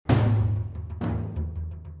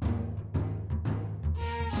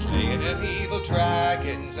Slaying an evil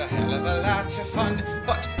dragon's a hell of a lot of fun,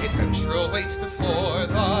 but adventure awaits before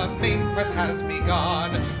the main quest has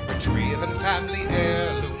begun. Retrieving family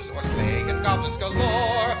heirlooms or slaying goblins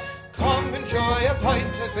galore. Come enjoy a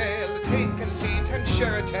pint of ale, take a seat and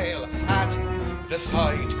share a tale at the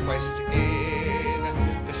Side Quest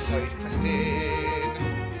Inn. The Side Quest Inn.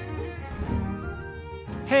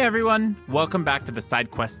 Hey everyone, welcome back to the Side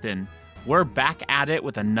Quest Inn. We're back at it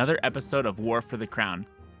with another episode of War for the Crown.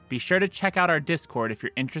 Be sure to check out our Discord if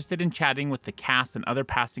you're interested in chatting with the cast and other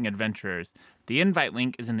passing adventurers. The invite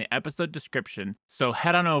link is in the episode description, so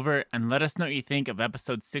head on over and let us know what you think of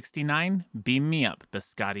episode 69, Beam Me Up,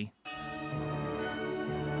 Biscotti.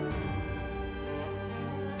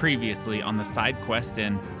 Previously on the Side Quest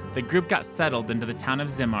Inn, the group got settled into the town of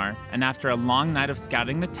Zimar, and after a long night of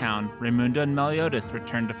scouting the town, Raimundo and Meliodas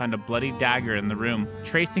returned to find a bloody dagger in the room.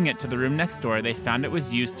 Tracing it to the room next door, they found it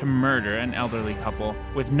was used to murder an elderly couple.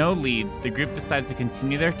 With no leads, the group decides to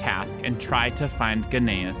continue their task and try to find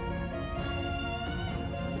Ganaeus.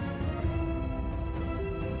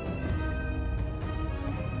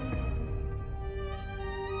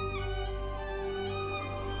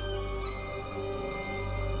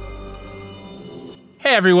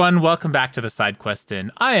 Hey everyone, welcome back to the Side Quest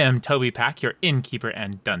Inn. I am Toby Pack, your innkeeper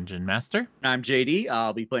and dungeon master. I'm JD.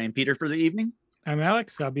 I'll be playing Peter for the evening. I'm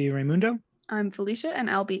Alex. I'll be Raimundo. I'm Felicia, and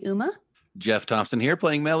I'll be Uma. Jeff Thompson here,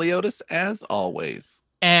 playing Meliodas, as always.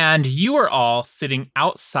 And you are all sitting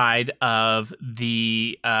outside of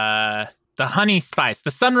the Honey Spice,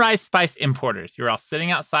 the Sunrise Spice Importers. You're all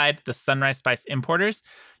sitting outside the Sunrise Spice Importers.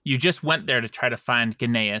 You just went there to try to find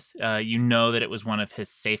Ganaeus. You know that it was one of his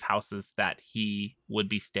safe houses that he would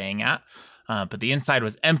be staying at. But the inside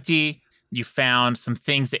was empty. You found some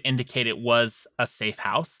things that indicate it was a safe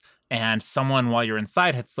house. And someone, while you're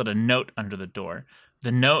inside, had slid a note under the door.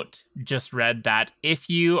 The note just read that if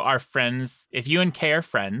you and Kay are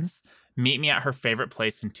friends, meet me at her favorite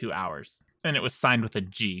place in 2 hours. And it was signed with a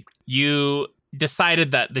G. You decided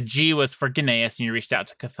that the G was for Ganaeus, and you reached out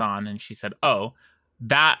to Cathan, and she said, oh,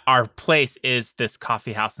 that our place is this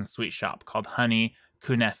coffee house and sweet shop called Honey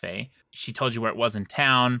Kunefe. She told you where it was in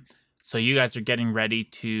town. So you guys are getting ready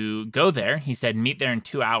to go there. He said, meet there in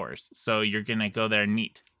 2 hours. So you're going to go there and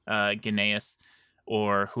meet Ganaeus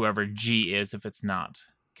or whoever G is if it's not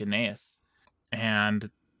Ganaeus. And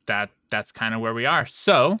that's kind of where we are.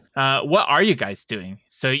 So what are you guys doing?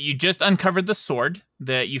 So you just uncovered the sword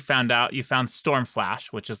that you found out. You found Stormflash,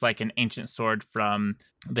 which is like an ancient sword from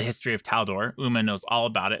the history of Taldor. Uma knows all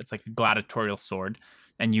about it. It's like a gladiatorial sword,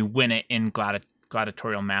 and you win it in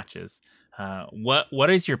gladiatorial matches. What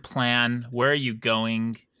is your plan? Where are you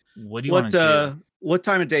going? What do you want to do? What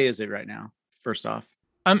time of day is it right now? First off,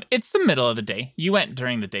 it's the middle of the day. You went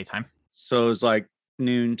during the daytime, so it's like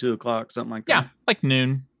noon, 2 o'clock, something like that. Yeah, like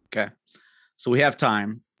noon. Okay, so we have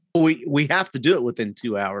time. We have to do it within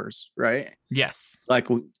 2 hours, right? Yes. Like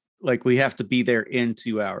we have to be there in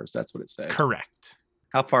 2 hours. That's what it said. Correct.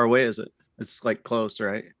 How far away is it? It's like close,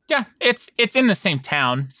 right? Yeah, it's in the same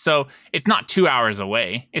town, so it's not 2 hours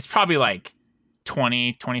away. It's probably like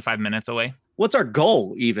 20-25 minutes away. What's our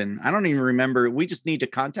goal even? I don't even remember. We just need to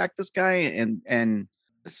contact this guy and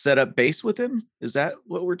set up base with him. Is that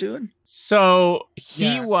what we're doing? So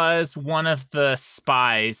he was one of the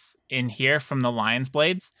spies in here from the Lion's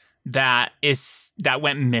Blades that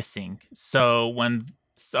went missing. So when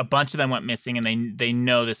a bunch of them went missing, and they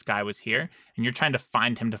know this guy was here, and you're trying to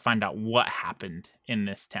find him to find out what happened in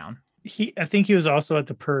this town. I think he was also at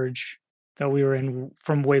the purge that we were in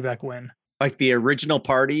from way back when. Like the original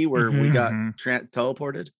party where we got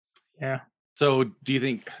teleported? Yeah. So do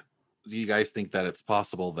you guys think that it's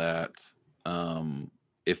possible that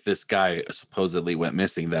if this guy supposedly went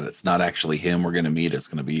missing, that it's not actually him we're going to meet, it's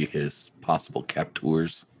going to be his possible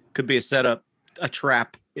captors? Could be a setup, a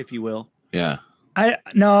trap, if you will. Yeah. I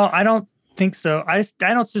don't think so. I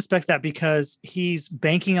don't suspect that because he's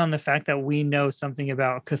banking on the fact that we know something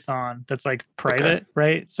about Cathan that's like private,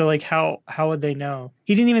 right? So like how would they know?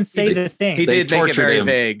 He didn't even say the thing. He did make it very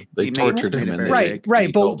vague. They tortured him.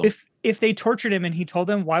 Right. But if they tortured him and he told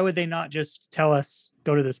them, why would they not just tell us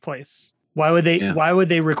go to this place? Why would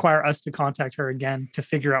they require us to contact her again to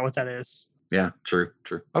figure out what that is? Yeah, true.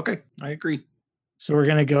 Okay, I agree. So we're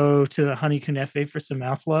gonna go to the Honey Kunefe for some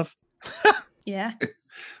mouth love. Yeah.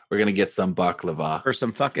 We're going to get some baklava. Or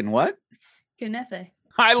some fucking what? Kunefe.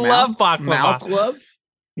 I love baklava. Mouth love?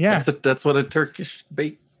 Yeah. That's what a Turkish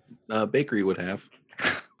bakery would have.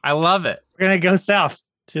 I love it. We're going to go south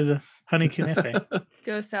to the Honey Kunefe.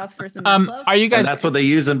 Go south for some love. Are you guys? And that's what they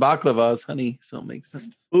use in baklava is honey, so it makes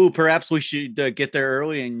sense. Ooh, perhaps we should get there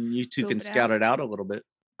early and you two can scout it out a little bit.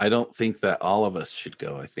 I don't think that all of us should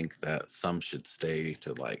go. I think that some should stay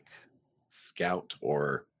to like scout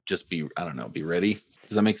or just be, I don't know, be ready.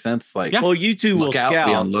 Does that make sense? Like, Well, you two will look out, scout.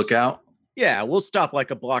 be on lookout. Yeah, we'll stop like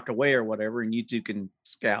a block away or whatever, and you two can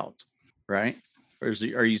scout, right? Or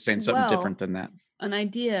are you saying something different than that? An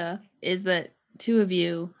idea is that two of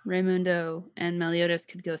you, Raimundo and Meliodas,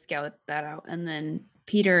 could go scout that out, and then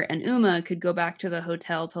Peter and Uma could go back to the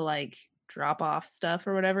hotel to like drop off stuff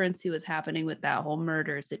or whatever and see what's happening with that whole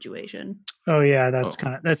murder situation. Oh yeah, that's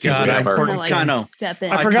kind of that seems God, like an I've important like thing. kind of. step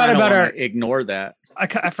in. I forgot kinda about wanna our- ignore that.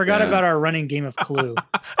 I forgot Yeah. about our running game of Clue.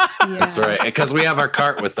 Yeah. That's right. Because we have our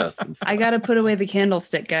cart with us. And I gotta put away the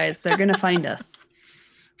candlestick, guys. They're gonna find us.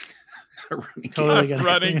 Totally gonna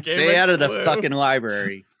Running game Stay out of the Clue. fucking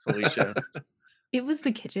library, Felicia. It was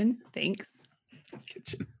the kitchen. Thanks.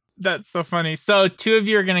 kitchen. That's so funny. So two of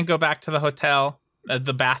you are going to go back to the hotel,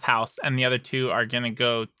 the bathhouse, and the other two are going to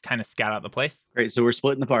go kind of scout out the place. Great. So we're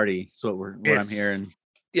splitting the party. That's what I'm Yes. hearing.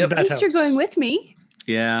 Yep. At least you're going with me.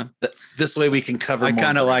 Yeah, This way we can cover. I more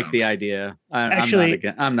kind of like ground. the idea. Actually-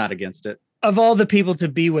 I'm not against it. Of all the people to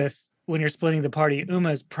be with when you're splitting the party, Uma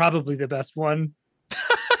is probably the best one.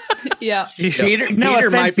 Yeah. Peter, No Peter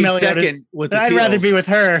offense, might be Meliodas, second with But his I'd rather be heels. with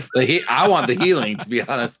her. I want the healing, to be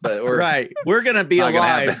honest, but Right. We're gonna be Not gonna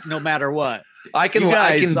alive happen. no matter what. I can You I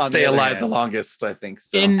guys, can on the stay other alive hand. the longest. I think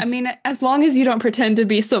so. In I mean, as long as you don't pretend to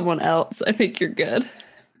be someone else, I think you're good.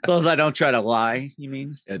 As long as I don't try to lie, you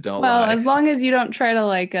mean? Yeah, don't Well, lie. as long as you don't try to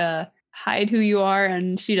like hide who you are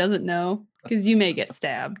and she doesn't know, because you may get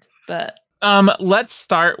stabbed. But let's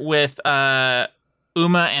start with Uma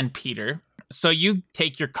and Peter. So you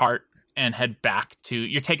take your cart and head back to.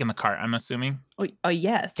 You're taking the cart, I'm assuming. oh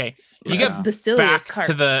yes. Okay. You Yeah. get It's Basilius' back cart.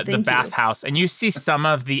 to the Thank you. bathhouse, and you see some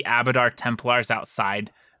of the Abadar Templars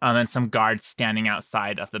outside, and some guards standing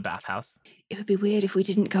outside of the bathhouse. It would be weird if we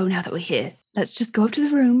didn't go now that we're here. Let's just go up to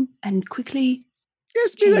the room and quickly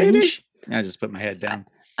Yes, me lady. change. I just put my head down.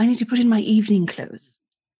 I need to put in my evening clothes.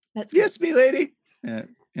 Let's go. Yes, me lady.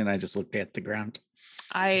 And I just looked at the ground.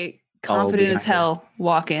 I Oh, confident as behind her. hell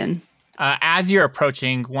walk in. As you're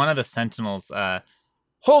approaching, one of the sentinels,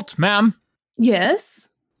 halt, ma'am. Yes.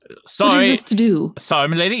 What is Sorry, this to do? sorry,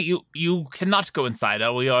 milady. You cannot go inside.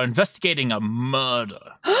 We are investigating a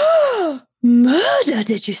murder. Murder,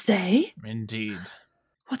 did you say? Indeed.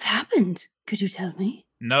 What's happened? Could you tell me?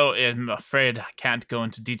 No, I'm afraid I can't go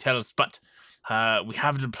into details, but we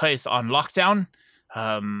have the place on lockdown.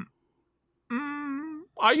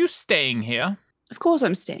 Are you staying here? Of course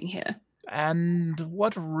I'm staying here. And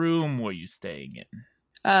what room were you staying in?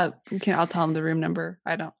 I'll tell him the room number.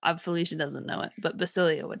 I don't. Felicia doesn't know it, but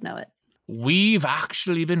Basilia would know it. We've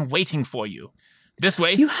actually been waiting for you. This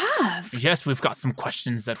way. You have? Yes, we've got some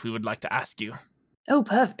questions that we would like to ask you. Oh,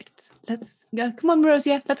 perfect. Let's go. Come on,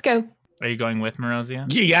 Rosia. Let's go. Are you going with Marozia?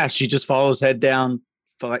 Yeah, she just follows head down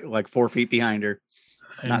like 4 feet behind her.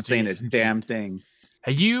 Not saying a Indeed, damn indeed. thing.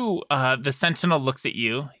 You, the sentinel looks at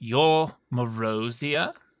you. You're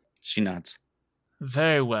Marozia? She nods.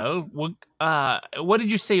 Very well. What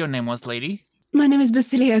did you say your name was, lady? My name is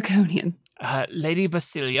Basilia Oconian. Lady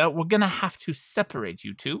Basilia, we're gonna have to separate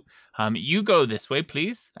you two. You go this way,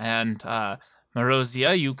 please. And,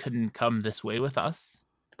 Marozia, you can come this way with us.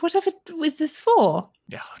 Whatever was this for?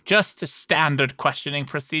 Yeah, just a standard questioning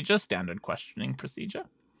procedure.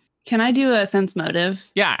 Can I do a sense motive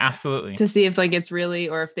Yeah, absolutely. to see if like it's really,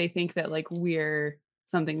 or if they think that like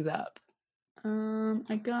something's up?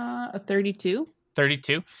 I got a 32.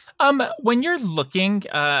 32. When you're looking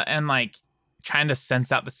and like trying to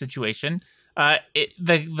sense out the situation,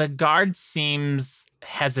 the guard seems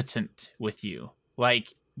hesitant with you.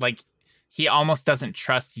 Like he almost doesn't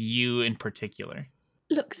trust you in particular.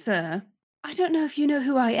 Look, sir, I don't know if you know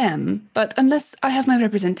who I am, but unless I have my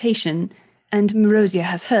representation and Marozia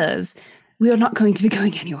has hers, we are not going to be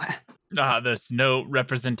going anywhere. There's no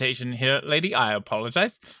representation here, lady. I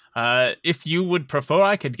apologize. If you would prefer,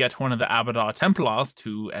 I could get one of the Abadar Templars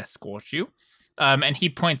to escort you. And he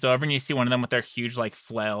points over and you see one of them with their huge like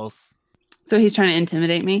flails. So he's trying to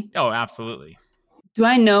intimidate me. Oh, absolutely. Do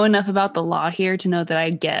I know enough about the law here to know that I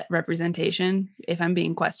get representation if I'm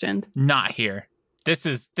being questioned? Not here. This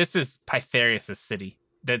is Pytharius' city.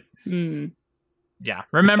 That yeah.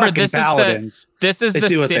 Remember, Fucking this paladins. is They the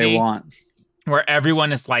do what they city want. where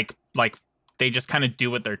everyone is like they just kind of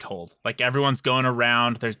do what they're told. Like everyone's going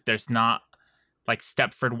around. There's not like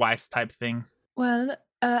Stepford wives type thing. Well,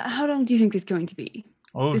 how long do you think this is going to be?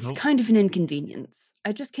 Oh, It's kind of an inconvenience.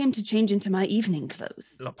 I just came to change into my evening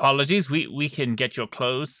clothes. apologies. We can get your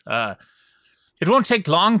clothes. It won't take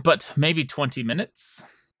long, but maybe 20 minutes.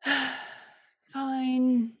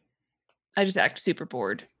 Fine. I just act super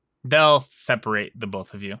bored. They'll separate the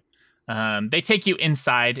both of you. They take you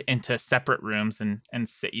inside into separate rooms and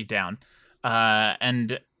sit you down.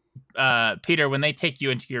 And Peter, when they take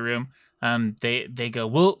you into your room, they go,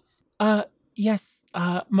 well, yes,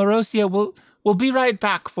 Marosia, we'll be right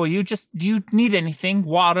back for you. Just, do you need anything,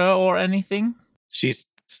 water or anything? She's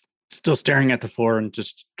still staring at the floor and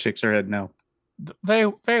just shakes her head no.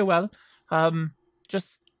 Very, very well.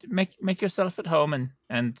 Just make yourself at home,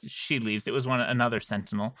 and she leaves. It was another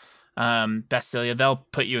sentinel. Basilia, they'll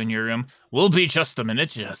put you in your room. We'll be just a minute.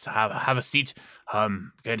 Just have a seat.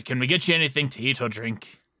 Can we get you anything to eat or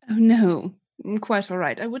drink? Oh, no. Quite all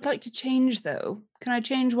right. I would like to change, though. Can I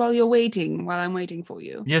change while I'm waiting for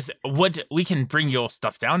you? Yes, we can bring your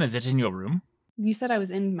stuff down. Is it in your room? You said I was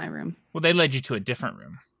in my room. Well, they led you to a different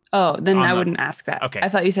room. Oh, then I wouldn't ask that. Okay. I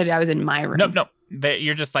thought you said I was in my room. No.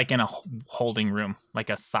 You're just like in a holding room, like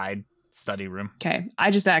a side study room. Okay.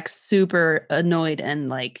 I just act super annoyed and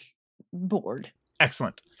like bored.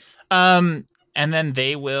 Excellent. And then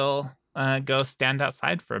they will go stand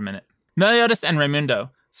outside for a minute. Meliodas and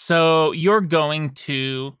Raimundo. So you're going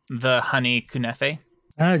to the honey kunefe?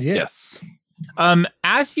 Yes.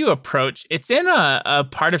 As you approach, it's in a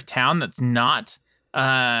part of town that's not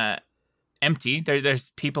empty. There's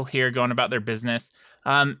people here going about their business.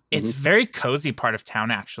 It's very cozy part of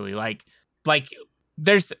town, actually. Like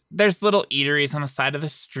there's little eateries on the side of the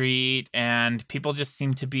street, and people just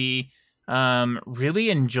seem to be really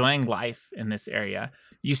enjoying life in this area.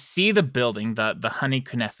 You see the building, the honey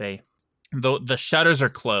kunefe. The shutters are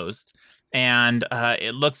closed, and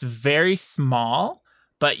it looks very small,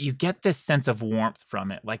 but you get this sense of warmth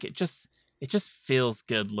from it. Like it just feels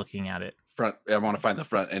good looking at it. I want to find the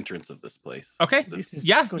front entrance of this place. Okay. This is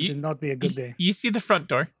Yeah, going to not be a good day. You see the front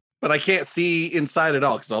door. But I can't see inside at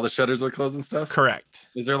all because all the shutters are closed and stuff. Correct.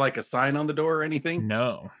 Is there like a sign on the door or anything?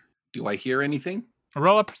 No. Do I hear anything?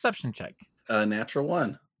 Roll a perception check. A natural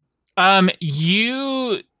one.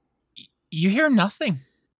 You hear nothing.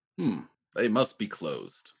 They must be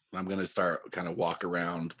closed. I'm going to start kind of walk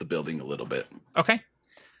around the building a little bit. Okay.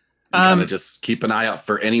 Kind of just keep an eye out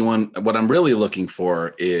for anyone. What I'm really looking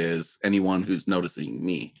for is anyone who's noticing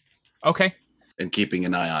me. Okay. And keeping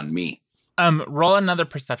an eye on me. Roll another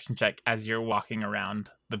perception check as you're walking around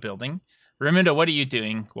the building. Raimundo, what are you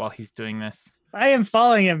doing while he's doing this? I am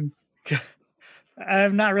following him.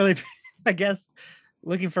 I'm not really, I guess,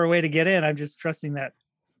 looking for a way to get in. I'm just trusting that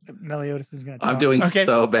Meliodas is going to talk. I'm doing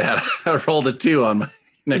so bad. I rolled a 2 on my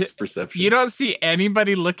next perception. You don't see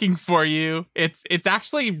anybody looking for you. It's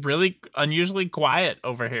actually really unusually quiet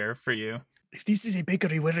over here for you. If this is a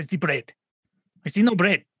bakery, where is the bread? I see no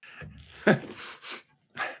bread.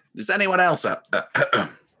 Does anyone else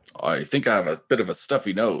I think I have a bit of a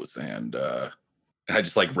stuffy nose, and I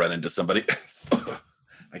just like run into somebody.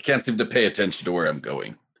 I can't seem to pay attention to where I'm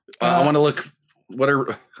going. I want to look.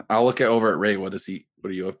 I'll look over at Ray. What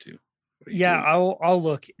are you up to? Yeah, doing? I'll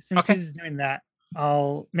look. Since Okay. he's doing that,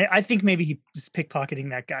 I think maybe he's pickpocketing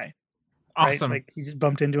that guy. Awesome. Right? Like he just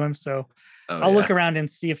bumped into him. So I'll look around and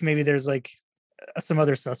see if maybe there's like some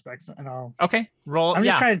other suspects, and I'll. Okay. Roll. I'm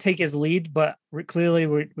just trying to take his lead, but clearly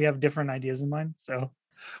we have different ideas in mind. So.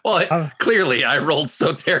 Well, clearly I rolled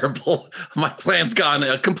so terrible. My plan's gone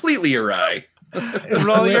completely awry.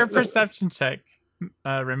 Roll your perception check,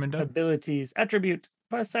 Raimundo. Abilities, attribute,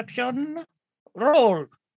 perception, roll.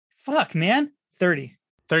 Fuck, man. 30.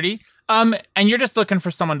 30. And you're just looking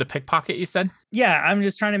for someone to pickpocket, you said? Yeah, I'm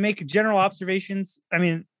just trying to make general observations. I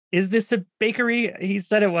mean, is this a bakery? He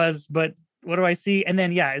said it was, but what do I see? And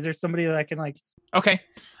then, is there somebody that I can like? Okay.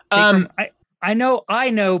 I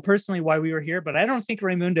know personally why we were here, but I don't think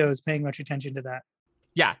Raimundo is paying much attention to that.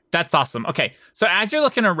 Yeah, that's awesome. Okay, so as you're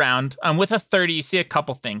looking around, with a 30, you see a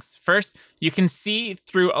couple things. First, you can see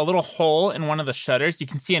through a little hole in one of the shutters, you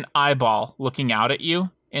can see an eyeball looking out at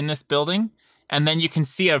you in this building. And then you can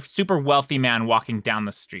see a super wealthy man walking down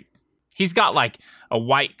the street. He's got like a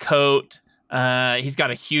white coat. He's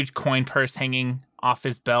got a huge coin purse hanging off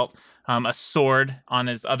his belt, a sword on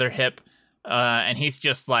his other hip. And he's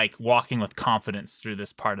just like walking with confidence through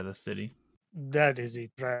this part of the city. That is a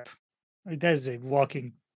trap. That is a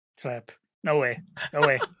walking trap. No way.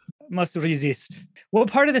 Must resist.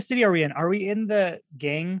 What part of the city are we in? Are we in the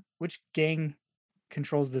gang? Which gang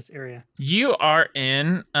controls this area? You are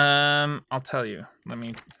in, I'll tell you.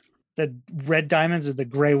 The red diamonds or the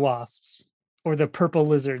gray wasps? Or the purple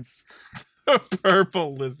lizards?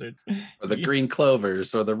 Purple lizards. Or the green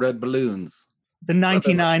clovers or the red balloons. The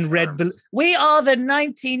 99 red balloon. We are the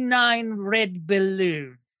 99 red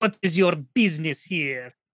balloon. What is your business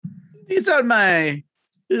here? These are my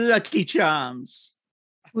lucky charms.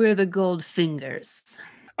 We're the gold fingers.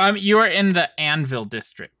 You are in the Anvil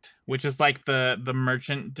district, which is like the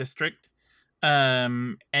merchant district.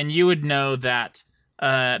 And you would know that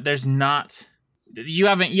there's not. You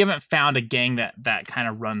haven't found a gang that kind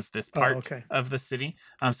of runs this part of the city.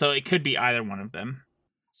 So it could be either one of them.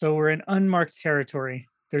 So we're in unmarked territory.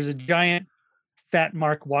 There's a giant fat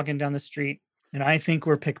mark walking down the street, and I think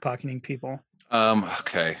we're pickpocketing people.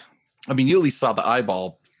 Okay. I mean, you at least saw the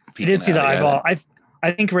eyeball. I did see the eyeball.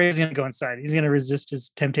 I think Ray's going to go inside. He's going to resist his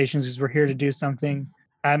temptations because we're here to do something.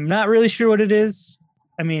 I'm not really sure what it is.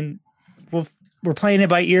 I mean, we're playing it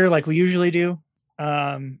by ear like we usually do.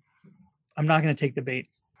 I'm not going to take the bait.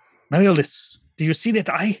 Meliodas, do you see that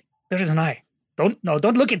eye? There is an eye. Don't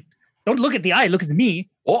look at the eye. Look at me.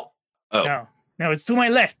 Oh. Oh. No, it's to my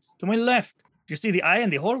left. To my left. Do you see the eye in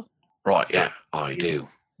the hole? Right. Yeah, I do.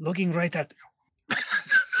 Looking right at you.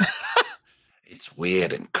 It's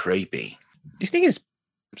weird and creepy. Do you think it's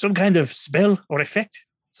some kind of spell or effect?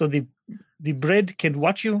 So the bread can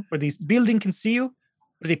watch you, or the building can see you,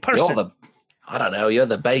 or the person? I don't know. You're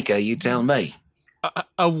the baker. You tell me.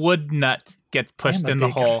 A wood nut gets pushed in the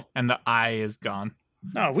hole, and the eye is gone.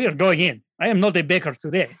 No, we are going in. I am not a baker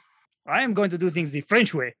today. I am going to do things the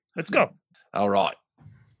French way. Let's go. All right.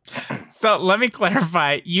 So let me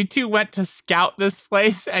clarify. You two went to scout this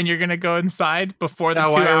place, and you're going to go inside before the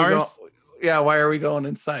 2 hours? Why are we going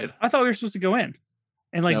inside? I thought we were supposed to go in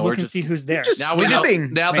and look and see who's there. Now we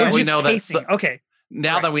know that. Okay.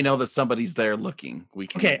 Now that we know that somebody's there looking, we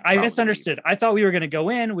can. Okay, I misunderstood. Leave. I thought we were going to go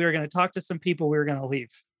in. We were going to talk to some people. We were going to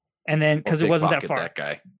leave, and then because it wasn't that far. That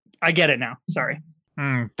guy. I get it now. Sorry.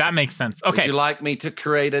 That makes sense. Okay. Would you like me to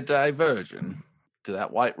create a diversion to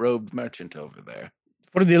that white-robed merchant over there?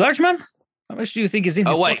 For the large man? How much do you think is in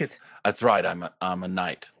his pocket? That's right. I'm a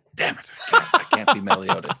knight. Damn it! I can't be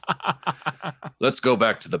Meliodas. Let's go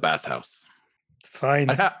back to the bathhouse. Fine.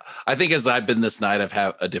 I think as I've been this night, I've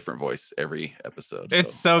had a different voice every episode.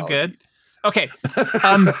 It's so good. Okay.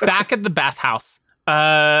 Back at the bathhouse,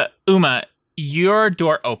 Uma, your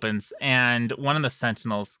door opens and one of the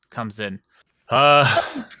sentinels comes in.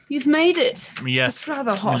 You've made it. Yes. It's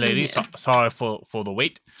rather hot. Lady, sorry for the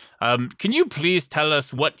wait. Can you please tell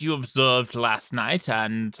us what you observed last night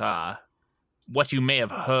and what you may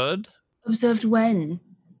have heard? Observed when?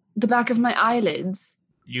 The back of my eyelids.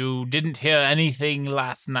 You didn't hear anything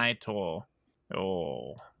last night or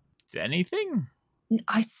anything?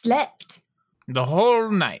 I slept. The whole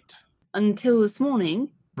night? Until this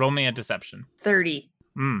morning. Roll me a deception. 30.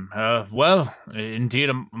 Well, indeed,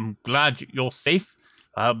 I'm glad you're safe.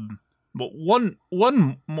 But one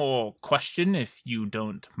more question, if you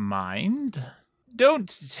don't mind.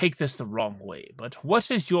 Don't take this the wrong way, but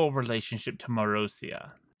what is your relationship to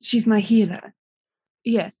Marozia? She's my healer.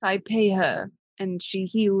 Yes, I pay her, and she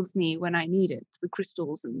heals me when I need it, the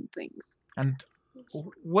crystals and things. And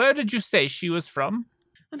where did you say she was from?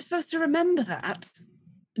 I'm supposed to remember that.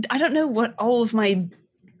 I don't know what all of my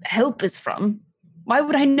help is from. Why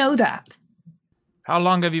would I know that? How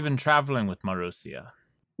long have you been traveling with Marozia?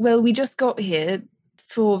 Well, we just got here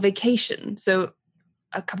for vacation, so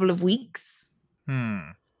a couple of weeks.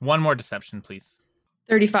 One more deception, please.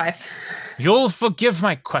 35. You'll forgive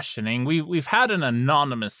my questioning. We've had an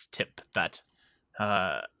anonymous tip that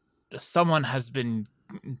someone has been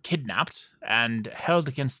kidnapped and held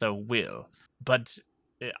against their will. But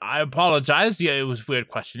I apologize. Yeah, it was weird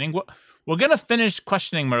questioning. We're going to finish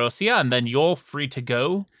questioning Marozia, and then you're free to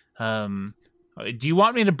go. Do you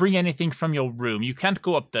want me to bring anything from your room? You can't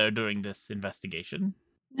go up there during this investigation.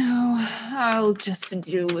 No, I'll just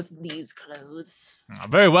deal with these clothes.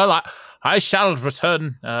 Very well. I shall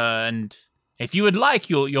return, and if you would like,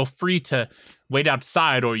 you're free to wait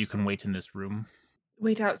outside, or you can wait in this room.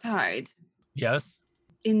 Wait outside? Yes.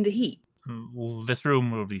 In the heat? Well, this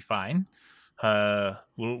room will be fine.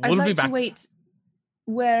 We'll I'd like be back. To wait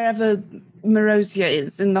wherever Marozia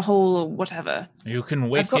is, in the hole or whatever. You can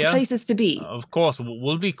wait here. I've got places to be. Of course,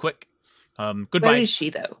 we'll be quick. Goodbye. Where is she,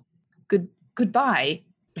 though? Goodbye.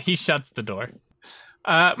 He shuts the door.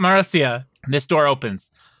 Marozia, this door opens.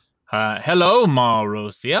 Hello,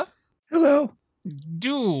 Marozia. Hello.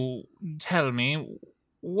 Do tell me,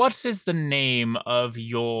 what is the name of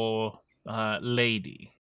your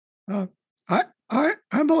lady? I'm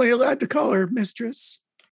only allowed to call her mistress.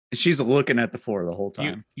 She's looking at the floor the whole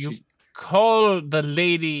time. You call the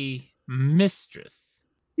lady mistress?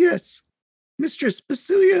 Yes, Mistress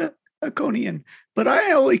Basilia Aconian, but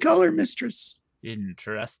I only call her mistress.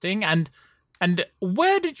 Interesting. And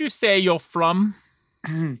where did you say you're from?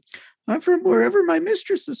 I'm from wherever my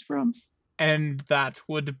mistress is from. And that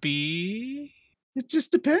would be? It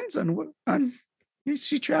just depends on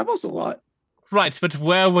she travels a lot. Right, but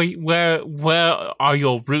where are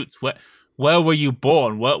your roots? Where were you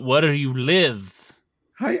born? Where do you live?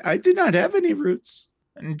 I do not have any roots.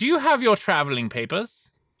 And do you have your traveling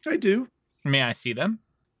papers? I do. May I see them?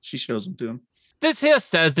 She shows them to him. This here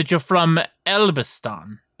says that you're from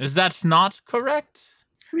Elbistan. Is that not correct?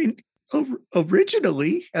 I mean,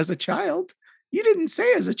 originally, as a child. You didn't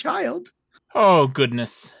say as a child. Oh,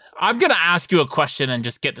 goodness. I'm going to ask you a question and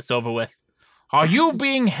just get this over with. Are you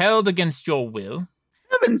being held against your will?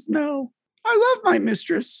 Heavens, no. I love my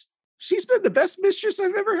mistress. She's been the best mistress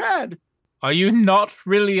I've ever had. Are you not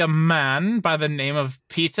really a man by the name of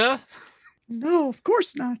Peter? No, of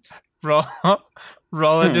course not. Roll a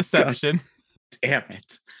Oh, deception. God. Damn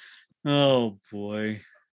it. Oh, boy.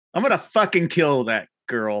 I'm going to fucking kill that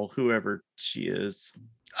girl, whoever she is.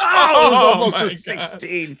 Oh, it was almost my a God.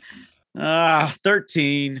 16.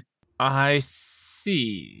 13. I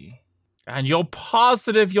see. And you're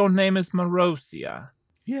positive your name is Morosia?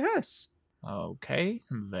 Yes. Okay,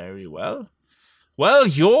 very well. Well,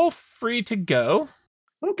 you're free to go.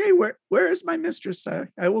 Okay, where is my mistress?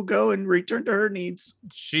 I will go and return to her needs.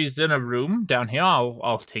 She's in a room down here.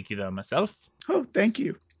 I'll take you there myself. Oh, thank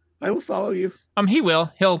you. I will follow you. He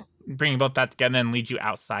will. He'll bring about that together and lead you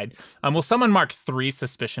outside. Will someone mark 3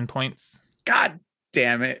 suspicion points? God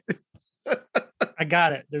damn it. I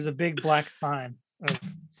got it. There's a big black sign of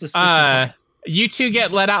suspicion. You two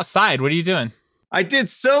get led outside. What are you doing? I did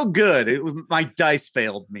so good. My dice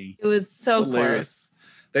failed me. It was so It's hilarious. close.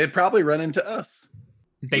 They'd probably run into us.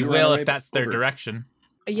 They We ran will away if that's their over. direction.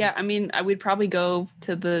 Yeah, I mean, I would probably go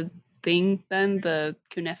to the thing then, the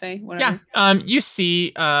kunefe, whatever. Yeah. You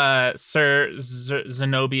see Sir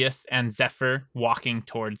Zenobius and Zephyr walking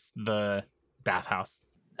towards the bathhouse.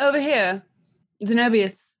 Over here.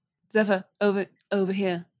 Zenobius. Zephyr, over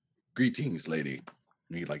here. Greetings, lady.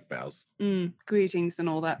 He like bows. Greetings and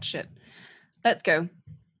all that shit. Let's go.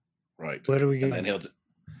 Right. Where do we And go?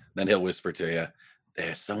 then he'll whisper to you,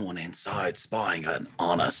 there's someone inside spying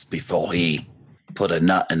on us before he put a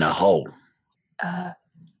nut in a hole.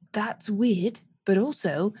 That's weird, but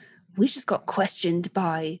also we just got questioned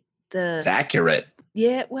by It's the accurate.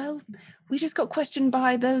 yeah, well, we just got questioned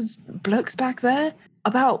by those blokes back there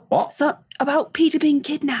about What? about Peter being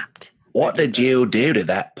kidnapped. What did you do to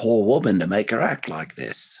that poor woman to make her act like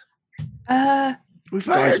this? We Guys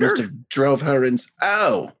fired must her. have drove her in.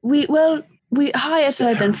 Oh, We hired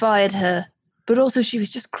her, then fired her, but also she was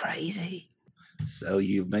just crazy. so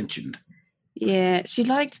you mentioned. Yeah, she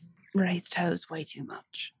liked raised toes way too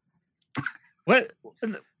much. What?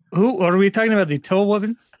 Who are we talking about? The toe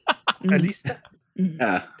woman? Mm. At least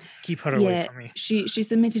Yeah. keep her away Yeah, from me. she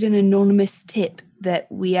submitted an anonymous tip that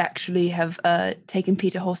we actually have taken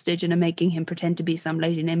Peter hostage and are making him pretend to be some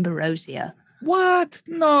lady named Barosia. What?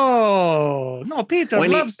 No, Peter We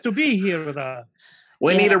need- loves to be here with us.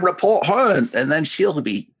 We Yeah. need to report her, and then she'll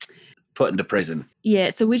be put into prison. Yeah,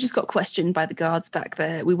 so we just got questioned by the guards back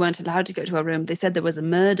there. We weren't allowed to go to our room. They said there was a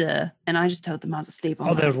murder, and I just told them I was asleep on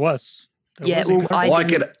Oh, my there was. There Yeah, was a well, guard. Well,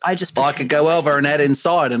 I I just I could pretended go I was over and asleep. head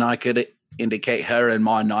inside, and I could indicate her in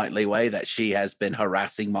my nightly way that she has been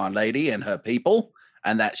harassing my lady and her people,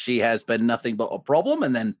 and that she has been nothing but a problem.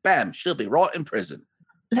 And then, bam, she'll be right in prison.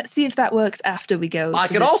 Let's see if that works after we go. I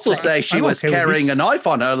to could this also place. say she I'm was okay with carrying this. a knife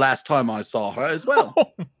on her last time I saw her as well.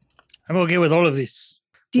 I'm okay with all of this.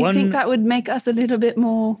 Do you think one- that would make us a little bit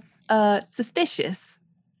more suspicious?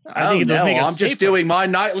 I Oh think it would no, make us I'm just safer. doing my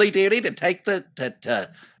nightly duty to take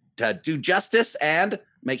to do justice and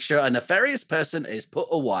make sure a nefarious person is put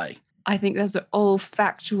away. I think those are all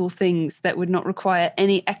factual things that would not require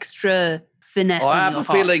any extra finesse. I on have your a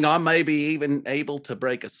part. feeling I may be even able to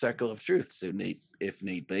break a circle of truth if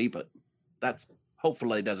need be, but that's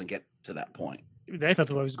hopefully doesn't get to that point. I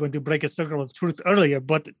thought I was going to break a circle of truth earlier,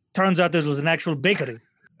 but turns out there was an actual bakery.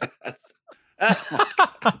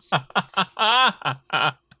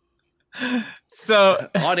 So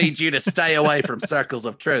I need you to stay away from circles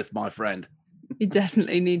of truth, my friend. You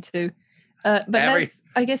definitely need to. But Every- let's,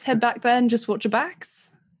 I guess, head back there and just watch your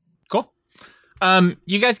backs. cool.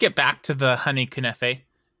 You guys get back to the Honey Kunefe,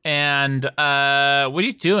 and what are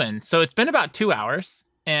you doing? So it's been about 2 hours,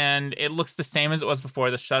 and it looks the same as it was before.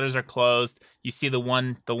 The shutters are closed. You see the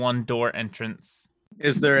one door entrance.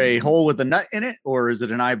 Is there a hole with a nut in it, or is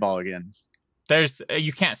it an eyeball again? There's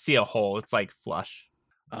you can't see a hole. It's like flush.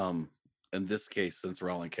 In this case, since we're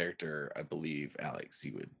all in character, I believe Alex,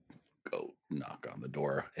 you would go knock on the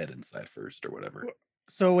door, head inside first, or whatever.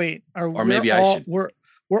 So wait, Or maybe I all, should-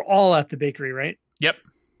 We're all at the bakery, right? Yep.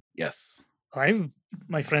 Yes.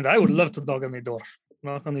 My friend, I would love to knock on the door.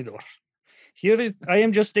 Knock on the door. I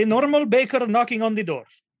am just a normal baker knocking on the door.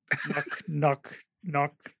 Knock, knock,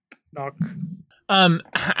 knock. Knock.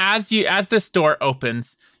 As this door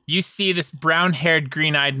opens, you see this brown-haired,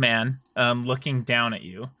 green-eyed man looking down at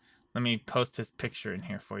you. Let me post his picture in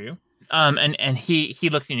here for you. And he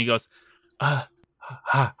looks at you and he goes,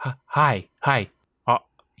 hi.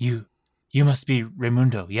 You must be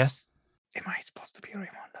Raimundo, yes? Am I supposed to be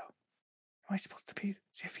Raimundo? Am I supposed to be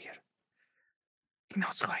Zephyr? He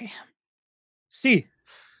knows who I am. See.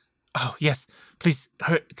 Oh, yes. Please,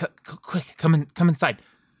 hurry, quick, come inside.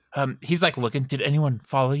 He's like looking. Did anyone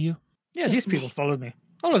follow you? Yeah, these people followed me.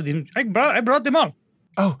 All of them. I brought them all.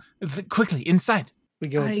 Oh, quickly, inside. We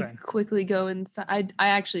go I inside. quickly go inside. I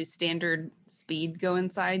actually standard speed go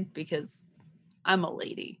inside because I'm a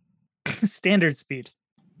lady. Standard speed.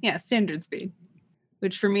 Yeah, standard speed.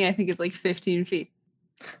 Which for me, I think is like 15 feet.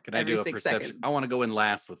 Can I every do a 6 perception? seconds. I want to go in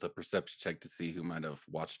last with a perception check to see who might have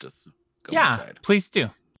watched us go Yeah, inside. please do.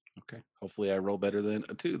 Okay. Hopefully I roll better than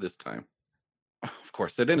a 2 this time. Of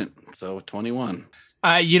course I didn't. So 21.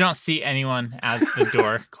 You don't see anyone as the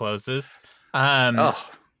door closes. Oh,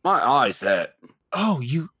 my eyes hurt. Oh,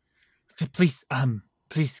 please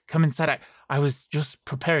come inside. I was just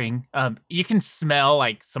preparing. You can smell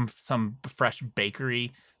like some fresh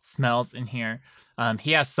bakery smells in here.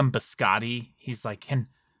 He has some biscotti. He's like, can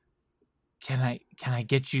I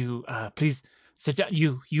get you? Please sit down.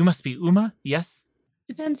 You must be Uma, yes?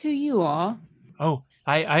 Depends who you are. Oh,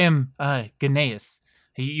 I am Ganaeus.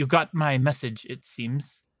 You got my message, it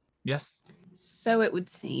seems. Yes. So it would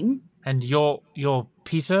seem. And you're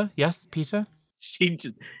Peter, yes, Peter?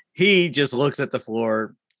 He just looks at the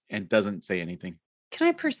floor and doesn't say anything. Can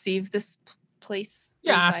I perceive this place?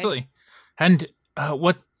 Yeah, inside? absolutely. And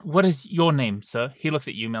what is your name, sir? He looks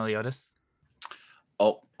at you, Meliodas.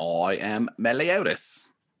 Oh, I am Meliodas.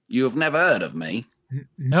 You have never heard of me.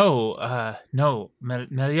 No,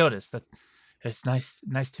 Meliodas. It's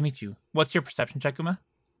nice to meet you. What's your perception check, Uma?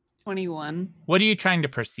 21. What are you trying to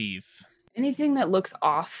perceive? Anything that looks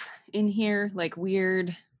off in here, like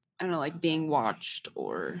weird, I don't know, like being watched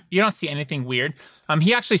or... You don't see anything weird.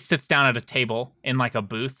 He actually sits down at a table in like a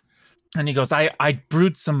booth, and he goes, I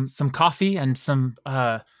brewed some coffee and some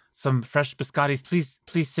fresh biscottis.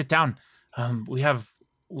 Please sit down. We have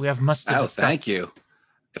much to discuss. Thank you.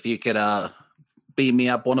 If you could beam me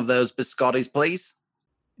up one of those biscottis, please.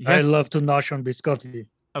 Yes, I love to nosh on biscotti.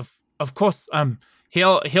 of course.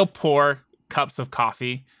 He'll pour cups of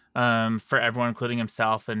coffee for everyone, including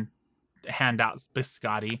himself, and hand out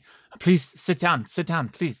biscotti. Please sit down,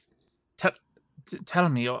 please. Tell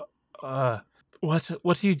me, what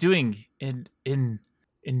are you doing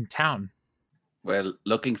in town? Well,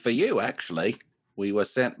 looking for you, actually. We were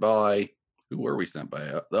sent by... Who were we sent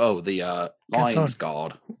by? The Lion's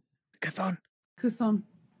Guard. Cathon. Kuthon.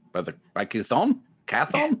 By Kuthon?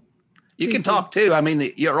 Cathon? You can Kuthon. talk too. I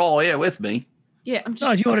mean, you're all here with me. Yeah, I'm just...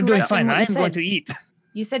 No, you are doing correcting fine. what I you am going said. to eat.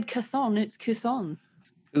 You said Kuthon, it's Kuthon.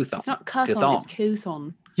 Kuthon. It's not Kuthon, it's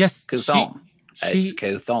Kuthon. Yes, Kuthon. It's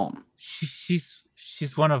Kuthon.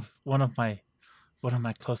 She's one of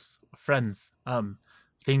my close friends.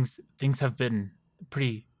 Things have been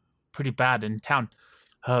pretty bad in town.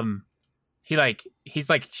 He's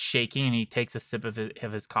like shaking, and he takes a sip of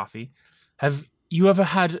his coffee. Have you ever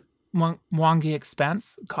had Mwangi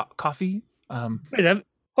Expanse coffee? Wait,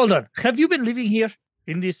 hold on. Have you been living here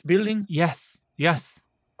in this building Yes.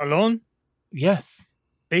 alone, Yes.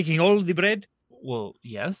 baking all the bread? Well,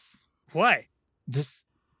 yes. Why? This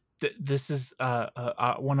is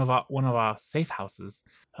one of our safe houses.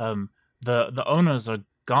 The owners are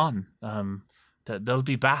gone. They'll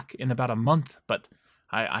be back in about a month, but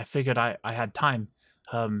I figured I had time.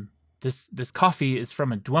 This coffee is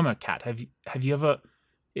from a Dwemer cat. Have you ever?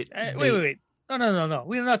 Wait. No.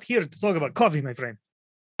 We're not here to talk about coffee, my friend.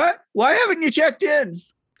 What? Why haven't you checked in?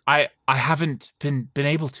 I haven't been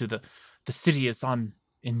able to. The city is on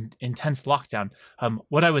intense lockdown.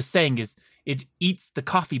 What I was saying is it eats the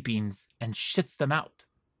coffee beans and shits them out.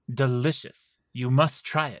 Delicious. You must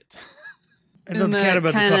try it. I don't care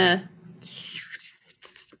about the coffee.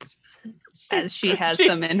 As she has She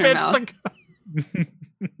some in her spits mouth.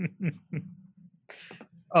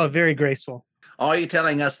 Oh, very graceful. Are you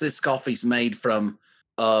telling us this coffee's made from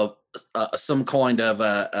some kind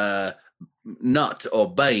of nut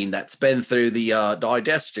or bean that's been through the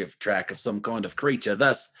digestive tract of some kind of creature?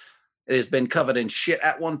 Thus, it has been covered in shit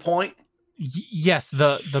at one point? Yes,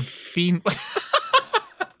 the bean.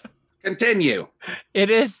 Continue. It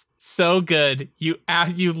is so good. You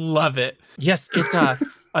love it. Yes, it's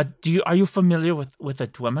are you familiar with a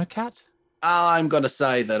Dwemer cat? I'm going to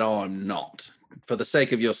say that I'm not, for the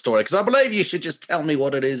sake of your story, because I believe you should just tell me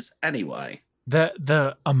what it is anyway.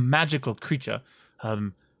 They're a magical creature,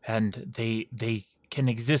 and they can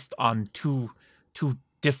exist on two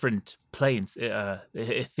different planes,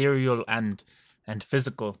 ethereal and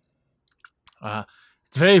physical.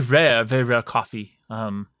 It's very rare coffee.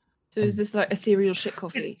 So is this like ethereal shit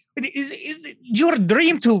coffee? Is it your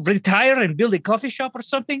dream to retire and build a coffee shop or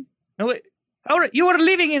something? No, you were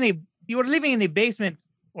living in the basement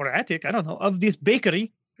or attic, I don't know, of this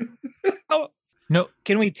bakery. No.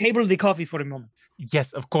 Can we table the coffee for a moment?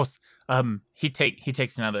 Yes, of course. He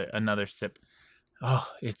takes another sip. Oh,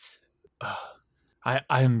 it's.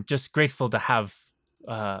 I'm just grateful to have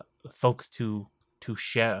folks to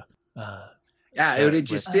share. Who did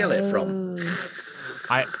you steal it from?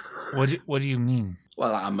 What do you mean?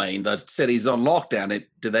 Well, I mean, the city's on lockdown.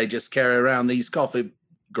 Do they just carry around these coffee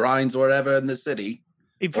grinds wherever in the city?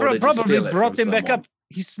 He probably brought them back up.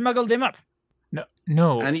 He smuggled them up.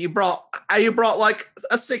 No. And you brought like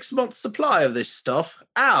a 6-month supply of this stuff.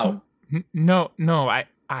 Ow. No,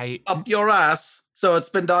 I Up your ass. So it's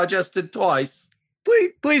been digested twice.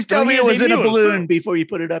 Please tell me it was in a balloon before you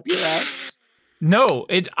put it up your ass. No,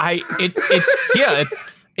 it's here.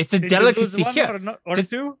 It's a delicacy here. Or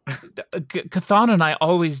two? Cathan and I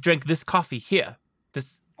always drink this coffee here.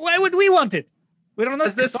 Why would we want it? We don't know.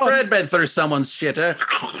 Has this bread been through someone's shitter?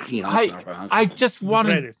 I just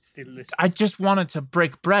wanted to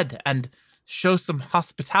break bread and show some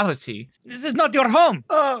hospitality. This is not your home.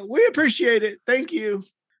 We appreciate it. Thank you.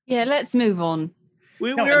 Yeah, let's move on.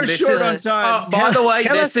 We are short on time. By the way,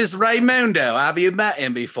 this is Raymundo. Have you met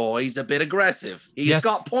him before? He's a bit aggressive. He's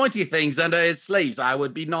got pointy things under his sleeves. I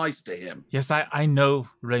would be nice to him. Yes, I know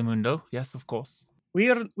Raymundo. Yes, of course. We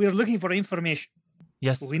are looking for information.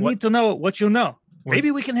 Yes. We need to know what you know.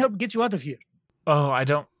 Maybe we can help get you out of here. Oh, I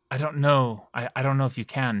don't know. I don't know if you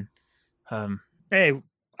can. Hey,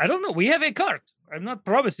 I don't know. We have a cart. I'm not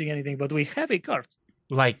promising anything, but we have a cart.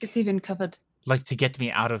 Like it's even covered. Like to get me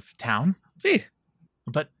out of town? See.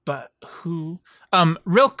 But who?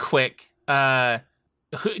 Real quick,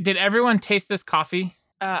 who did everyone taste this coffee?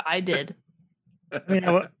 I did. I mean,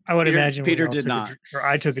 I would imagine Peter did not. Or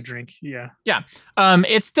I took a drink. Yeah. Yeah.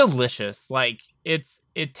 It's delicious. Like it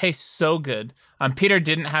tastes so good. Peter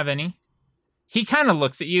didn't have any. He kind of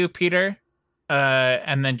looks at you, Peter,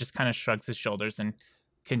 and then just kind of shrugs his shoulders and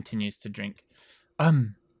continues to drink.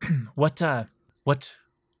 What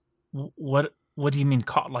do you mean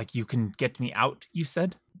caught? Like you can get me out, you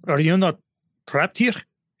said? Are you not trapped here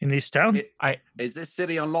in this town? Is this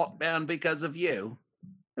city on lockdown because of you?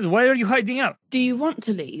 Why are you hiding out? Do you want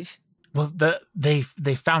to leave? Well, they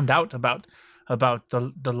found out about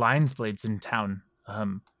the lion's blades in town,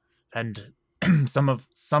 and some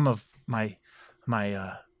of my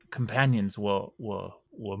companions were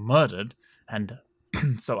murdered, and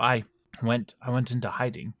so I went into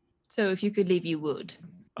hiding. So if you could leave, you would.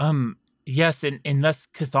 Yes, unless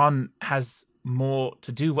Cathan has more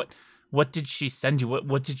to do. What did she send you?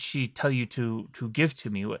 What did she tell you to give to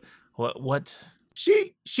me? What?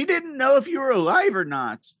 She didn't know if you were alive or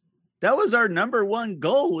not. That was our number one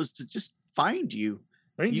goal, was to just find you.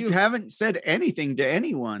 You haven't said anything to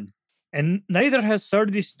anyone. And neither has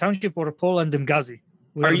Sardis Township or Paul and Demgazi.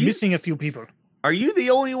 We're missing a few people. Are you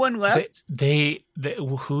the only one left? They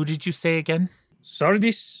who did you say again?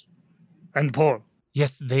 Sardis and Paul.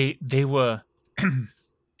 Yes, they were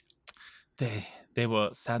they were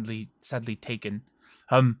sadly taken.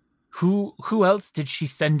 Who else did she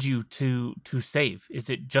send you to save? Is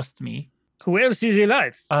it just me? Who else is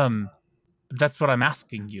alive? That's what I'm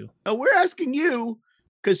asking you. Oh, we're asking you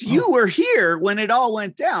because you were here when it all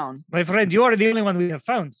went down. My friend, you are the only one we have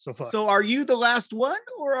found so far. So are you the last one,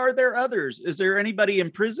 or are there others? Is there anybody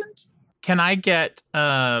imprisoned? Can I get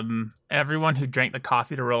everyone who drank the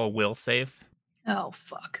coffee to roll a will save? Oh,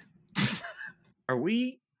 fuck. Are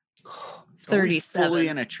we 37. fully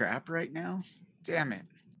in a trap right now? Damn it.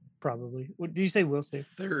 Probably. What did you say? Will save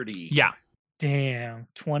 30. Yeah. Damn,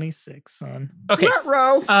 26, son. Okay.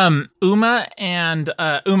 Ruh-roh. Uma and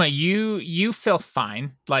Uma, you feel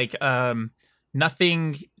fine. Like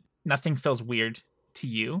nothing feels weird to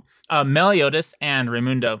you. Meliodas and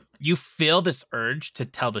Raymundo, you feel this urge to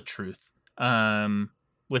tell the truth.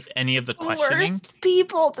 With any of the questioning. Worst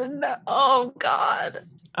people to know. Oh God.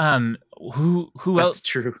 Who That's else?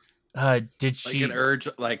 True. Did she Like an urge,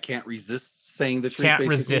 like can't resist saying the truth. can't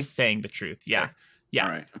basically? resist saying the truth? Yeah. Okay. Yeah.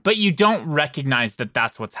 All right. But you don't recognize that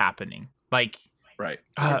that's what's happening. Like, Right.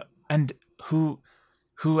 and who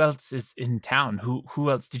else is in town? Who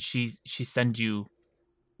else did she send you?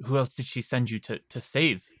 Who else did she send you to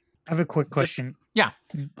save? I have a quick question. Yeah.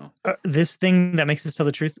 This thing that makes us tell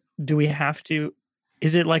the truth, do we have to,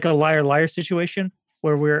 is it like a liar situation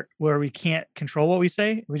where we can't control what we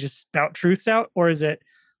say? We just spout truths out? Or is it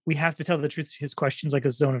we have to tell the truth to his questions like a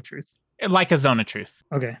zone of truth? Like a zone of truth.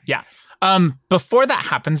 Okay. Yeah. Before that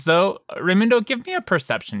happens, though, Raimundo, give me a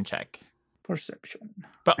perception check. Perception.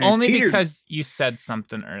 But Man, only Peter- because you said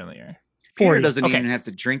something earlier. Peter 40. doesn't Okay. even have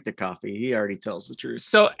to drink the coffee. He already tells the truth.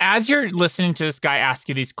 So as you're listening to this guy ask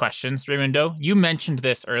you these questions, Raimundo, you mentioned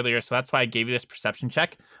this earlier, so that's why I gave you this perception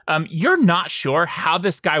check. You're not sure how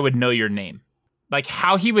this guy would know your name. Like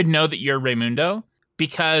how he would know that you're Raimundo,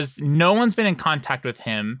 because no one's been in contact with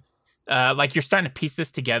him. Like you're starting to piece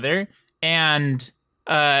this together. And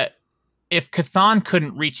if Cthon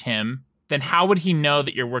couldn't reach him, then how would he know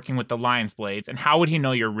that you're working with the Lion's Blades? And how would he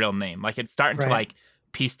know your real name? Like it's starting to Right. like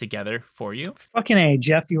piece together for you. Fucking A,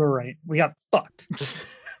 Jeff, you were right. We got fucked.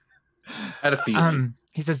 Had a feeling.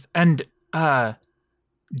 He says, and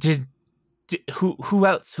did who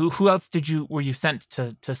else were you sent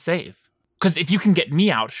to save? Because if you can get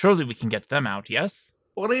me out, surely we can get them out. Yes,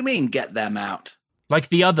 What do you mean, get them out? like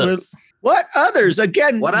the others. What others?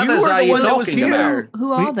 Again, What you others were are the you one that was talking here. about?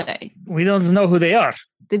 Who are they? We don't know who they are.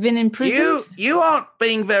 They've been imprisoned. You aren't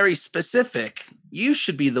being very specific. You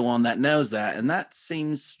should be the one that knows that, and that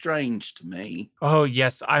seems strange to me. Oh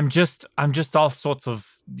yes, I'm just all sorts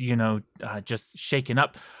of just shaken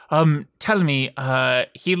up. Tell me.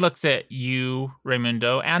 He looks at you,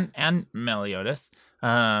 Raimundo, and Meliodas.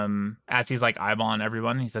 As he's like eyeballing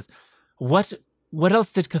everyone, he says, What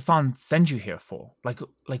else did Cthon send you here for?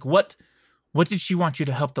 Like what did she want you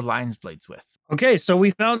to help the Lion's Blades with? Okay, so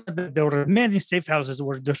we found that there were many safe houses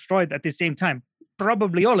were destroyed at the same time.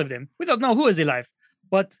 Probably all of them. We don't know who is alive,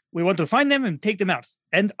 but we want to find them and take them out.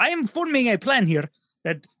 And I am forming a plan here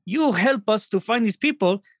that you help us to find these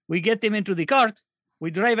people. We get them into the cart. We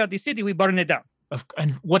drive out the city. We burn it down.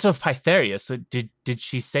 And what of Pytharius? Did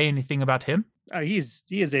she say anything about him? He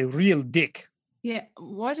is a real dick. Yeah.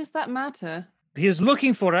 Why does that matter? He is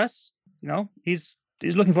looking for us. He's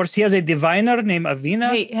looking for us. He has a diviner named Avina.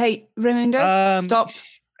 Hey, Raimundo, stop.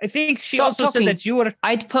 I think she Stop also talking. said that you were.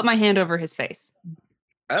 I'd put my hand over his face.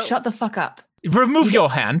 Oh. Shut the fuck up. Remove your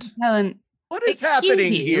hand. Helen, What is Excuse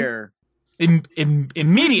happening you. here?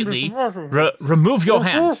 Immediately remove your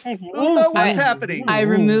hand. Uma, what's happening? I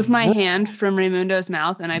remove my hand from Raimundo's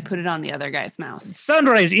mouth and I put it on the other guy's mouth.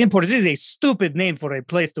 Sunrise Imports is a stupid name for a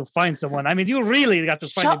place to find someone. I mean, you really got to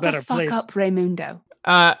find a Shut better the fuck place. up, Raimundo.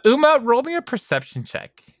 Uma, roll me a perception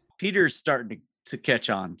check. Peter's starting to catch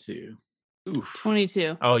on too. Oof.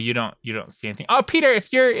 22. Oh, you don't see anything. Oh, Peter,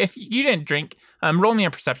 if you didn't drink, roll me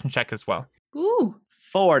a perception check as well. Ooh.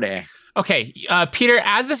 40. Okay, Peter,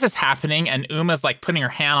 as this is happening and Uma's like putting her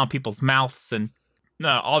hand on people's mouths and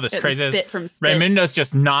all this crazy, Spit from spit. Raimundo's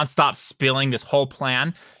just nonstop spilling this whole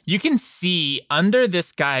plan. You can see under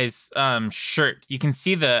this guy's shirt, you can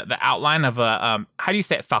see the outline of a how do you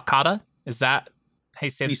say it? Falcata? Is that how you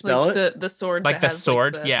say You it? spell it? The sword. Like that the has,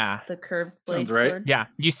 sword, the, yeah. The curved blade Sounds right. sword. Yeah,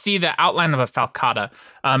 you see the outline of a falcata.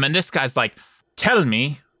 And this guy's like, tell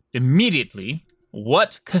me immediately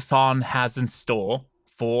what Cthon has in store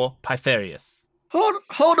for Pytharius.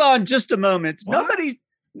 Hold on just a moment. What?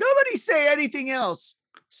 Nobody say anything else.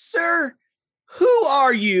 Sir, who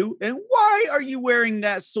are you and why are you wearing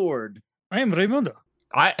that sword? I am Raimundo.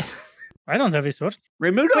 I don't have a sword.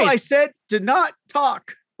 Raimundo, Wait. I said to not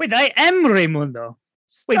talk. Wait, I am Raimundo.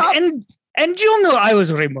 Wait, Stop. and you know I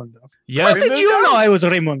was Raimundo. How Yes, did you know I was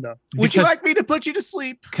Raimundo? Would you because like me to put you to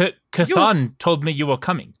sleep? Cthon told me you were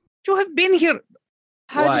coming. You have been here.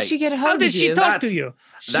 How Why? did she get a How hold did of she you? talk to That's- you?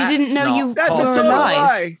 She didn't know not you That's a were total alive.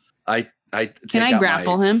 lie. I Can I take out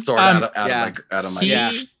grapple my him? Sword out of my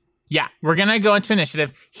He- Yeah, we're gonna go into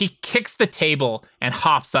initiative. He kicks the table and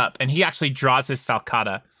hops up, and he actually draws his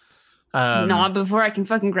falcata. Not before I can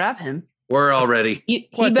fucking grab him. We're already. He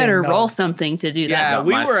What better the roll no? something to do Yeah, that.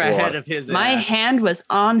 we my were sword. ahead of his My ass. hand was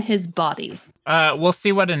on his body. We'll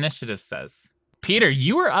see what initiative says. Peter,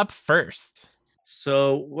 you were up first.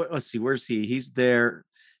 So let's see, where's he? He's there.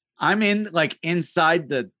 I'm inside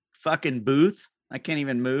the fucking booth. I can't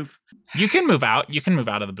even move. You can move out. You can move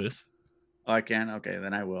out of the booth. Oh, I can. Okay,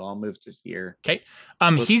 then I will. I'll move to here.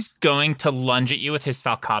 He's going to lunge at you with his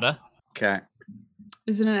falcata. Okay.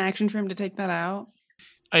 Is it an action for him to take that out?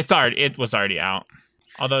 It was already out.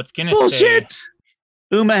 Although it's gonna say Bullshit.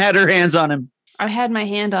 Uma had her hands on him. I had my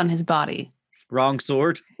hand on his body. Wrong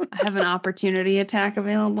sword. I have an opportunity attack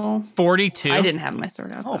available. 42. I didn't have my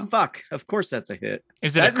sword out. Oh though. fuck! Of course that's a hit.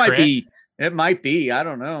 Is it That a might crit? be. It might be. I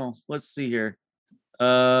don't know. Let's see here.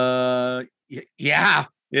 Yeah,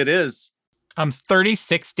 it is.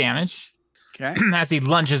 36 damage Okay. as he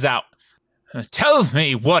lunges out. Tell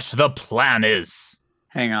me what the plan is.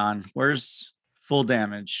 Hang on. Where's full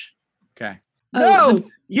damage? Okay. Oh, No,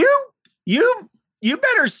 you you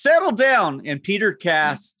better settle down. And Peter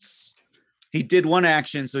casts. He did one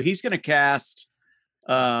action, so he's going to cast.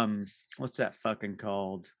 What's that fucking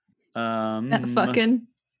called? That fucking.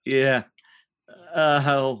 Yeah.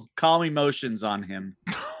 Calm emotions on him.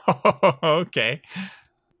 Okay.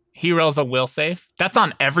 He rolls a will save. That's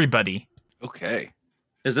on everybody. Okay.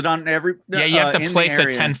 Is it on every? Yeah, you have to place a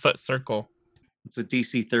 10-foot circle. It's a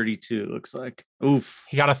DC 32, looks like. Oof.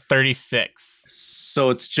 He got a 36. So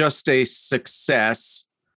it's just a success.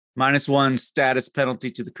 -1 status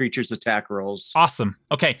penalty to the creature's attack rolls. Awesome.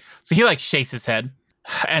 Okay. So he like shakes his head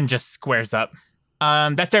and just squares up.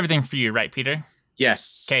 That's everything for you, right, Peter?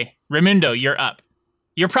 Yes. Okay. Raimundo, you're up.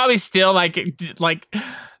 You're probably still like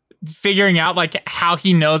figuring out like how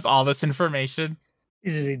he knows all this information.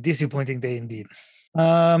 This is a disappointing day indeed.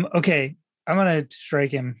 Okay. I'm gonna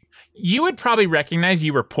strike him. You would probably recognize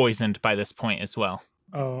you were poisoned by this point as well.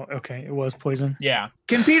 Oh, okay. It was poison. Yeah.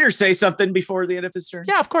 Can Peter say something before the end of his turn?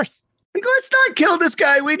 Yeah, of course. Like, let's not kill this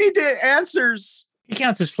guy. We need answers. He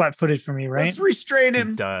counts as flat-footed for me, right? Let's restrain him.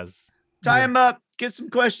 He does. Tie him up. Get some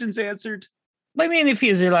questions answered. I mean, if he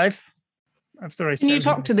is alive. After I Can you stabbed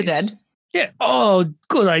him talk in to the face. dead? Yeah. Oh,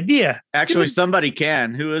 good idea. Actually, somebody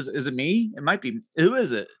can. Who is it me? It might be. Who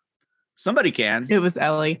is it? Somebody can. It was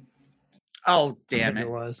Ellie. Oh, I damn think it. it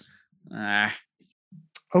was. Ah.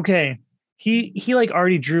 Okay. He like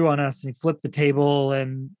already drew on us and he flipped the table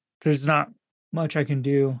and there's not much I can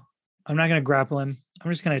do. I'm not gonna grapple him. I'm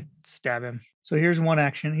just gonna stab him. So here's one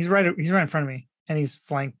action. He's right in front of me and he's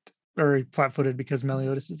flanked or flat-footed because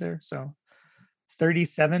Meliodas is there. So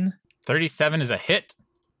 37. 37 is a hit.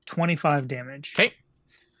 25 damage. Okay.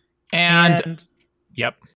 And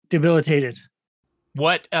yep. Debilitated.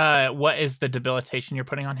 What is the debilitation you're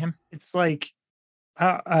putting on him? It's like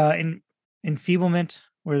in enfeeblement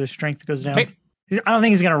where the strength goes down. Okay. I don't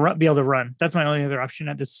think he's gonna be able to run. That's my only other option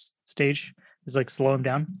at this stage is like slow him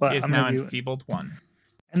down. But He is I'm now gonna do it. enfeebled 1.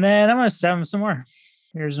 And then I'm gonna stab him some more.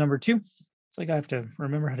 Here's number 2. It's like I have to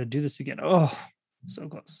remember how to do this again. Oh, so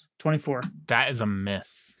close. 24. That is a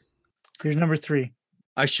miss. Here's number 3.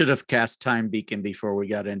 I should have cast Time Beacon before we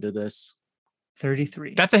got into this.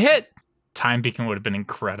 33. That's a hit. Time Beacon would have been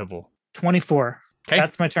incredible. 24. Okay.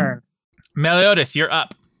 That's my turn. Meliodas, you're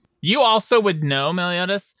up. You also would know,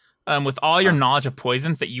 Meliodas, with all your knowledge of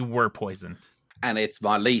poisons, that you were poisoned. And it's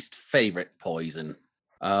my least favorite poison.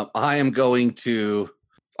 I am going to,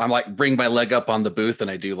 I'm like, bring my leg up on the booth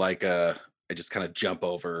and I do like I just kind of jump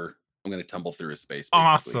over. I'm going to tumble through his space. Basically.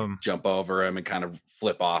 Awesome. Jump over him and kind of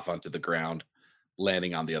flip off onto the ground,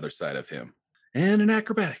 landing on the other side of him. And an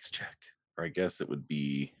acrobatics check. Or I guess it would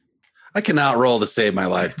be, I cannot roll to save my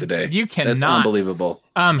life today. You cannot. That's unbelievable.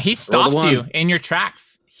 He stops you in your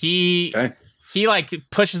tracks. He like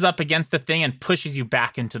pushes up against the thing and pushes you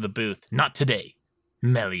back into the booth. Not today,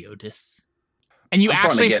 Meliodas. And you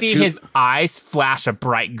actually see his eyes flash a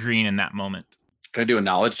bright green in that moment. Can I do a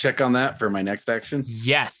knowledge check on that for my next action?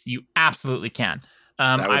 Yes, you absolutely can.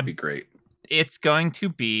 That would be great. It's going to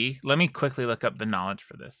be, let me quickly look up the knowledge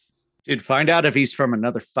for this. Dude, find out if he's from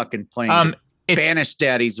another fucking plane. Spanish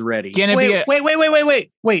Daddy's ready.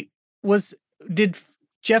 Wait. Did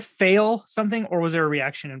Jeff fail something or was there a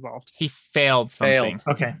reaction involved? He failed something.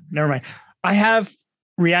 Okay, never mind. I have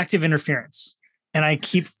reactive interference and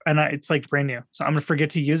it's like brand new. So I'm going to forget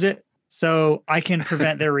to use it so I can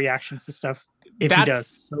prevent their reactions to stuff if he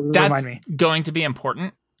does. So remind me. Going to be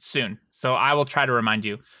important soon. So I will try to remind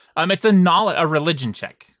you. It's a religion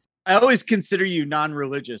check. I always consider you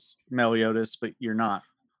non-religious, Meliodas, but you're not.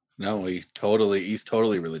 No, he's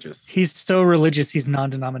totally religious. He's so religious, he's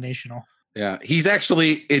non-denominational. Yeah, he's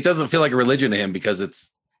actually, it doesn't feel like a religion to him because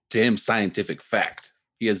it's, to him, scientific fact.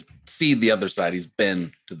 He has seen the other side. He's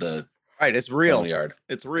been to the right. It's real. Yard.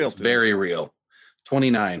 It's real. It's very real.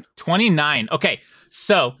 29. 29. Okay,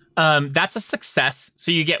 so that's a success.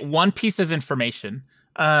 So you get one piece of information.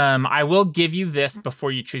 I will give you this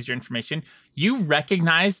before you choose your information. You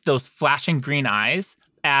recognize those flashing green eyes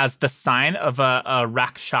as the sign of a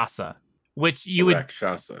Rakshasa, which you would...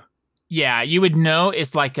 Rakshasa. Yeah, you would know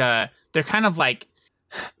is like they're kind of like,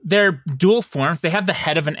 they're dual forms. They have the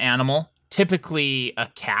head of an animal, typically a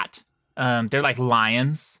cat. They're like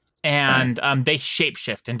lions, and they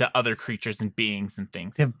shapeshift into other creatures and beings and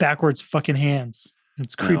things. They have backwards fucking hands.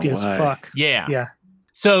 It's creepy as fuck. Yeah. Yeah.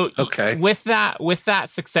 So okay, with that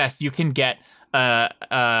success, you can get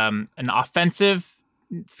an offensive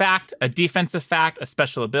fact, a defensive fact, a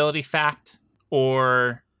special ability fact,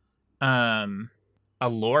 or a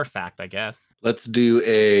lore fact, I guess. Let's do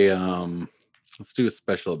a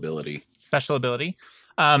special ability. Special ability.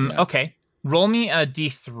 Yeah. Okay. Roll me a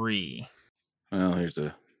D3. Well, here's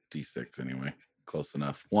a D6 anyway. close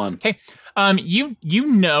enough. 1. Okay. You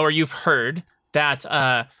know, or you've heard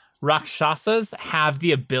that Rakshasas have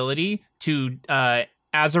the ability to,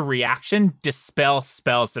 as a reaction, dispel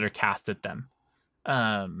spells that are cast at them,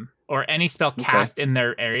 or any spell cast in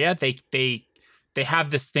their area. They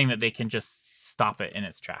have this thing that they can just stop it in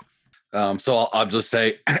its tracks. So I'll just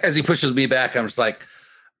say, as he pushes me back, I'm just like,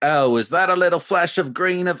 oh, is that a little flash of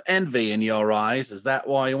green of envy in your eyes? Is that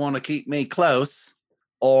why you want to keep me close?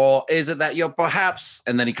 Or is it that you're perhaps,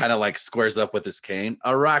 and then he kind of like squares up with his cane,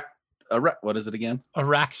 what is it again? A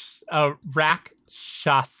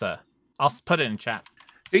Rakshasa. I'll put it in chat.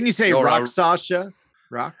 Didn't you say You're Rock Sasha?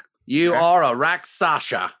 Rock? You are a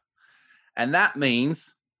Rakshasa. And that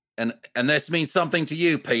means, and this means something to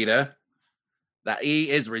you, Peter, that he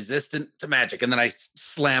is resistant to magic. And then I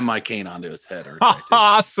slam my cane onto his head.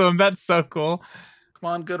 Awesome. That's so cool. Come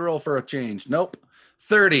on, good roll for a change. Nope.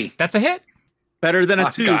 30. That's a hit. Better than a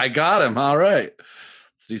 2. I got him. All right.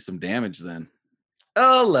 Let's do some damage then.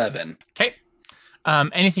 11. Okay.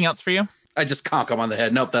 Anything else for you? I just conk him on the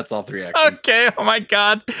head. Nope, that's all 3 actions. Okay. Oh my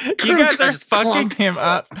God. You guys are fucking him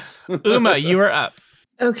up. Uma, you are up.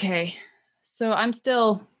 Okay. So I'm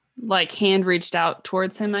still like hand reached out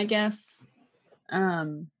towards him, I guess.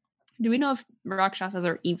 Do we know if Rakshasas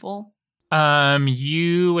are evil?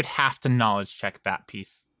 You would have to knowledge check that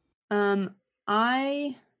piece.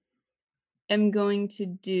 I am going to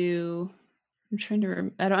do. I'm trying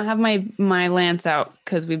to. I don't have my lance out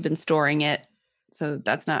because we've been storing it, so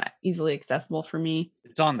that's not easily accessible for me.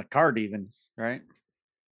 It's on the card, even, right?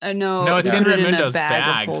 No, it's in Raimundo's a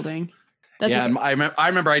bag of holding. That's yeah, okay. and I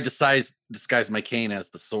remember I disguised my cane as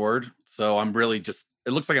the sword, so I'm really just.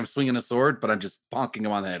 It looks like I'm swinging a sword, but I'm just bonking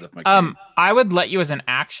him on the head with my cane. I would let you as an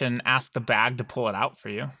action ask the bag to pull it out for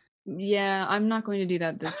you. Yeah, I'm not going to do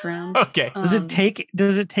that this round. Okay.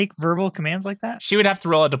 Does it take verbal commands like that? She would have to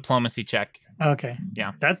roll a diplomacy check. Okay.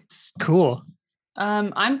 Yeah. That's cool.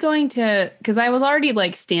 I'm going to, because I was already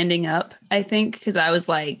like standing up, I think, because I was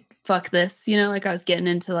like, fuck this, like I was getting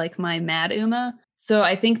into like my mad Uma. So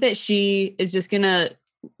I think that she is just going to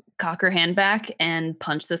cock her hand back and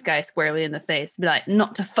punch this guy squarely in the face. Be like,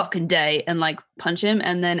 not to fucking day, and like punch him,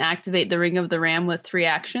 and then activate the Ring of the Ram with 3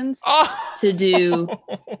 actions to do.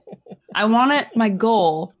 My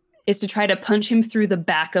goal is to try to punch him through the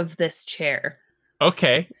back of this chair.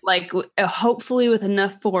 Okay. Like hopefully with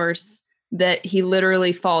enough force that he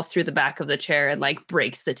literally falls through the back of the chair and like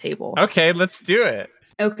breaks the table. Okay, let's do it.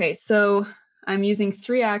 Okay, so I'm using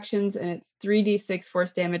 3 actions, and it's 3d6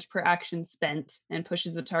 force damage per action spent, and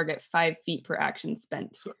pushes the target 5 feet per action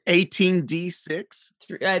spent. So 18d6?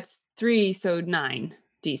 It's 3, so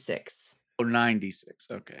 9d6. Oh,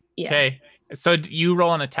 9d6. Okay. Yeah. Okay. So you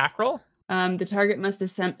roll an attack roll? The target must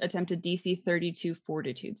attempt a DC 32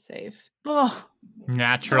 fortitude save. Oh.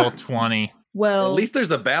 Natural 20. Well, at least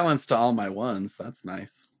there's a balance to all my ones. That's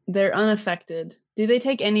nice. They're unaffected. Do they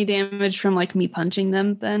take any damage from like me punching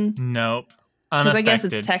them then? Nope. Because I guess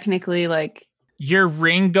it's technically like your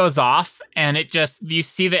ring goes off, and you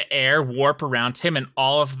see the air warp around him, and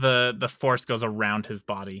all of the force goes around his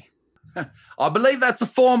body. I believe that's a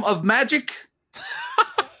form of magic.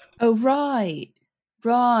 Oh, right.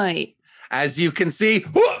 As you can see,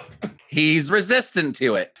 he's resistant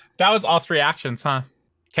to it. That was all 3 actions, huh?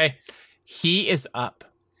 Okay. He is up.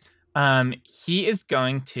 He is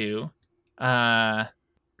going to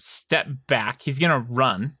step back. He's going to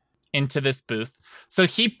run into this booth. So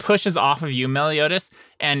he pushes off of you, Meliodas,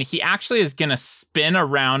 and he actually is going to spin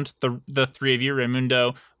around the 3 of you,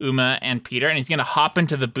 Raimundo, Uma, and Peter, and he's going to hop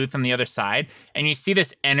into the booth on the other side. And you see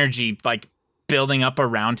this energy like building up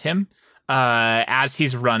around him as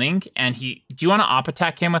he's running. And do you want to op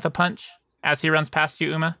attack him with a punch as he runs past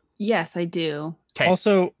you, Uma? Yes, I do. Okay.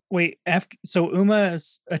 Also, wait, so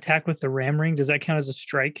Uma's attack with the ram ring, does that count as a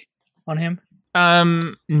strike on him?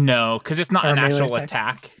 No, because it's not Or an a melee actual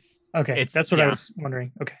attack? attack. Okay, that's what I was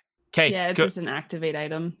wondering. Okay. Okay. Yeah, it's just an activate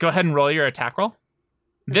item. Go ahead and roll your attack roll.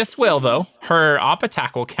 This will, though. Her op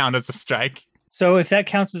attack will count as a strike. So if that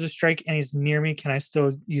counts as a strike and he's near me, can I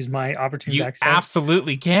still use my opportunity You backstab?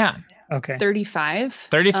 absolutely can. Okay. 35.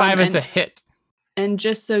 35 is a hit. And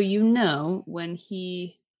just so you know, when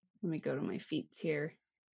let me go to my feats here.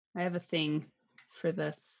 I have a thing for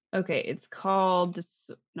this. Okay, it's called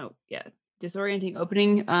disorienting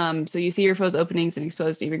opening. So you see your foe's openings and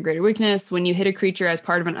exposed to even greater weakness. When you hit a creature as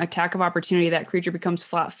part of an attack of opportunity, that creature becomes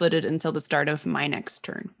flat-footed until the start of my next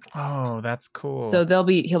turn. Oh, that's cool. So he'll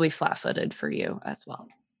be flat-footed for you as well.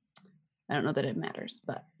 I don't know that it matters,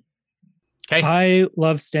 but okay. I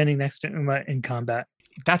love standing next to Uma in combat.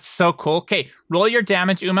 That's so cool. Okay, roll your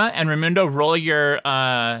damage, Uma, and Raimundo, roll your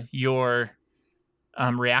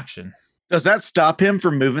reaction. Does that stop him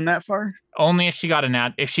from moving that far? Only if she got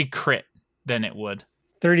if she crit, then it would.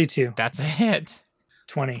 32. That's a hit.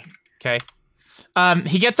 20. Okay.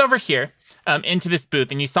 He gets over here into this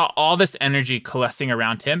booth, and you saw all this energy coalescing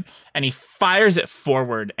around him, and he fires it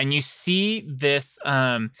forward, and you see this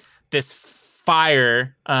this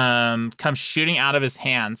fire come shooting out of his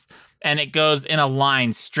hands, and it goes in a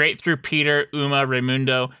line straight through Peter, Uma,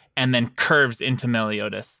 Raimundo, and then curves into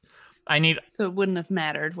Meliodas. So it wouldn't have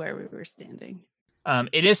mattered where we were standing.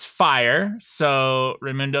 It is fire, so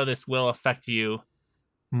Raimundo, this will affect you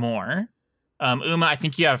more. Uma, I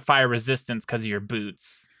think you have fire resistance because of your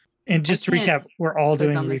boots. And just to recap, we're all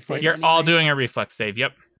doing reflex. You're all doing a reflex save.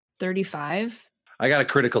 Yep. 35. I got a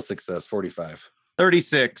critical success, 45.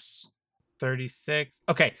 36. 36.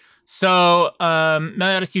 Okay. So,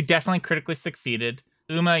 Meliodas, you definitely critically succeeded.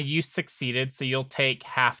 Uma, you succeeded, so you'll take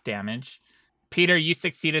half damage. Peter, you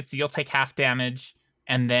succeeded, so you'll take half damage.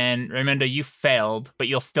 And then Raimundo, you failed, but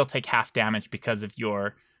you'll still take half damage because of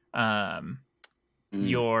your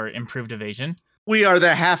improved evasion. We are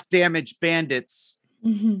the half damage bandits.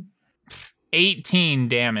 18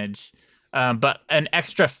 damage, but an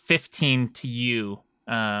extra 15 to you,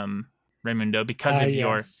 Raimundo, because of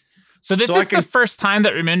your. So this is the first time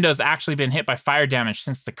that Raimundo's actually been hit by fire damage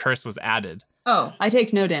since the curse was added. Oh, I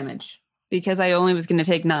take no damage because I only was going to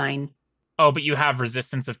take 9. Oh, but you have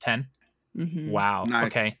resistance of 10? Mm-hmm. Wow. Nice.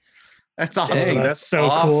 Okay. That's awesome. Dang, that's so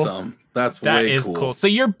awesome. Cool. That is cool. So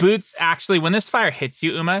your boots actually, when this fire hits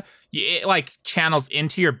you, Uma, it like channels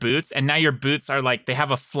into your boots, and now your boots are like, they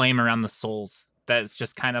have a flame around the soles that's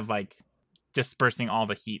just kind of like dispersing all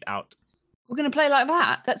the heat out. We're going to play like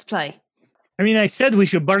that. Let's play. I mean, I said we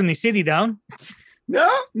should burn the city down.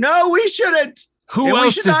 No, we shouldn't. Who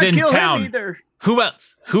else is in town? Who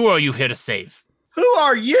else? Who are you here to save? Who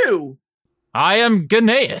are you? I am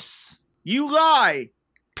Gaineus. You lie.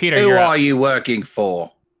 Peter, who are you working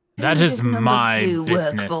for? That is my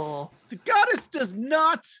business. The goddess does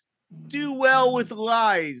not do well with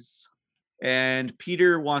lies. And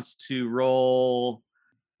Peter wants to roll.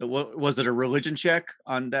 What was it? A religion check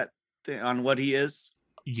on that on what he is?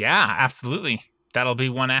 Yeah, absolutely. That'll be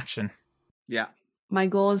one action. Yeah. My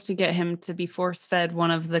goal is to get him to be force-fed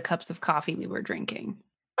one of the cups of coffee we were drinking.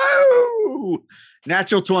 Oh,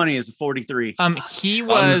 natural 20 is a 43. He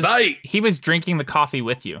was drinking the coffee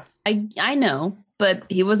with you. I know, but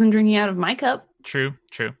he wasn't drinking out of my cup. True.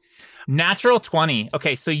 Natural 20.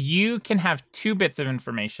 Okay, so you can have 2 bits of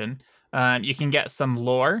information. You can get some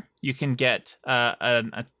lore. You can get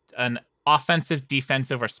an offensive,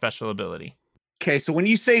 defensive, or special ability. Okay, so when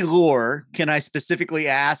you say lore, can I specifically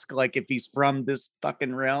ask, like, if he's from this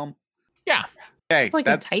fucking realm? Yeah. Okay, it's like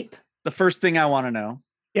that's a type. The first thing I want to know.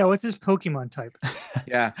 Yeah, what's his Pokemon type?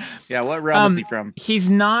 Yeah, what realm is he from? He's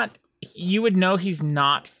not. You would know he's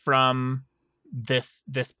not from this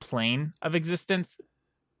plane of existence,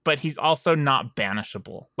 but he's also not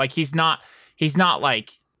banishable. Like he's not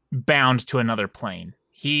like bound to another plane.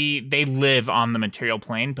 They live on the material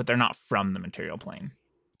plane, but they're not from the material plane.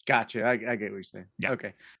 Gotcha. I get what you're saying. Yeah.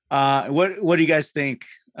 Okay. What do you guys think?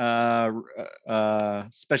 Another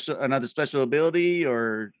special ability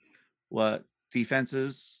or what?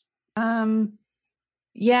 Defenses?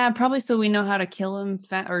 Yeah, probably so we know how to kill him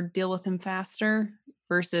or deal with him faster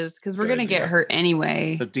versus because we're gonna get hurt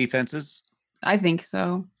anyway. So defenses? I think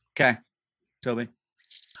so. Okay. Toby.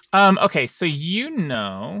 Okay, so you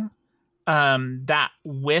know that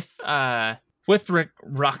with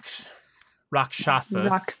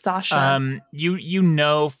Rakshasas, you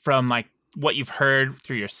know from like what you've heard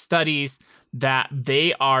through your studies that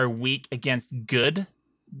they are weak against good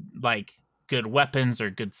weapons or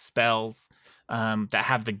good spells that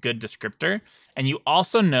have the good descriptor. And you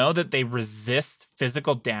also know that they resist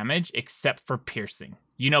physical damage except for piercing.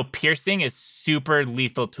 You know, piercing is super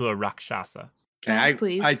lethal to a Rakshasa.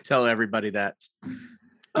 Okay, I tell everybody that.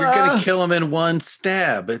 You're going to kill him in one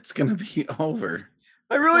stab. It's going to be over.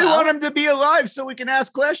 I really want him to be alive so we can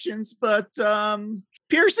ask questions, but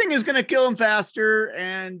piercing is going to kill him faster,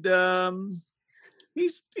 and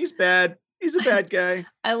he's bad. He's a bad guy.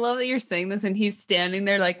 I love that you're saying this, and he's standing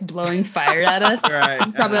there like blowing fire at us. Right.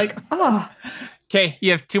 I'm probably like, oh. Okay, you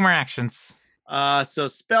have 2 more actions. So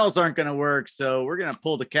spells aren't going to work, so we're going to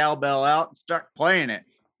pull the cowbell out and start playing it.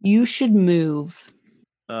 You should move.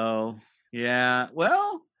 Oh, yeah.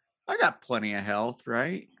 Well, I got plenty of health,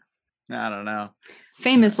 right? I don't know.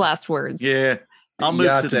 Famous last words. Yeah. I'll move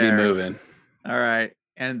to there. Be moving. All right.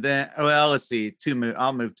 And then, let's see. 2 move.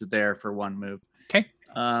 I'll move to there for 1 move. Okay.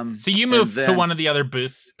 So you move to one of the other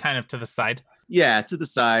booths, kind of to the side. Yeah, to the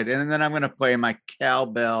side. And then I'm going to play my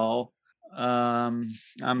cowbell. I'm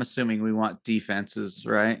assuming we want defenses,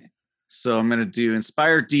 right? So I'm going to do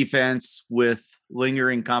Inspired Defense with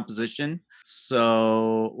Lingering Composition.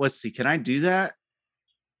 So let's see. Can I do that?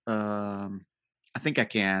 I think I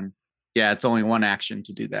can. Yeah, it's only one action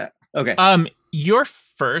to do that. Okay. You're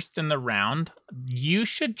first in the round. You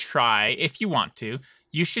should try, if you want to,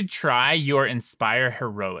 you should try your Inspire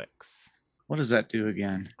Heroics. What does that do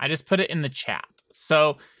again? I just put it in the chat.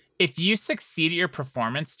 So if you succeed at your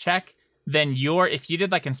performance check, then if you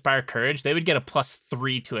did like Inspire Courage, they would get a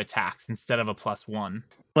 +3 to attacks instead of a +1.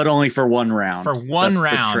 But only for one round. For one That's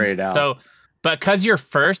round. The trade-out. So, but because you're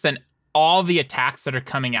first, then all the attacks that are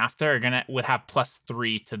coming after would have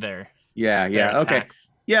 +3 to their. Yeah. Okay. Attacks.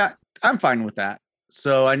 Yeah, I'm fine with that.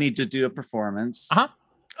 So I need to do a performance.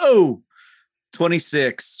 Uh-huh.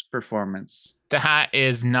 26 performance. That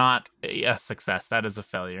is not a success. That is a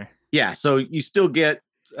failure. Yeah. So you still get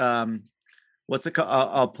what's it called?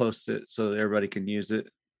 I'll post it so that everybody can use it.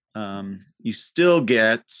 You still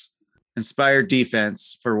get Inspired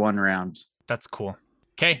Defense for one round. That's cool.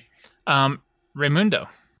 Okay. Raimundo.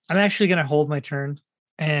 I'm actually going to hold my turn,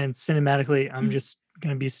 and cinematically, I'm just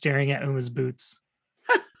going to be staring at Uma's boots.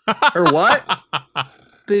 Or what?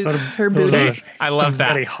 Boots. Her Those boots. are I love some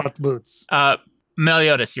that. Very hot boots.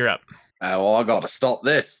 Meliodas, you're up. Well, I got to stop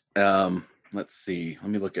this. Let's see.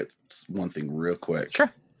 Let me look at one thing real quick.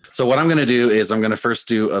 Sure. So what I'm going to do is I'm going to first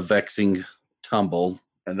do a Vexing Tumble,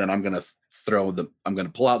 and then I'm going to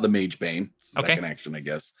pull out the Mage Bane. Second action, I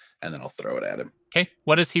guess, and then I'll throw it at him. Okay.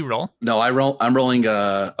 What does he roll? No, I'm rolling.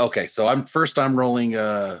 Okay, so I'm rolling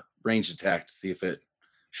ranged attack to see if it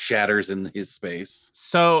shatters in his space.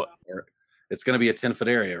 So it's going to be a 10-foot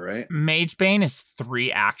area, right? Mage Bane is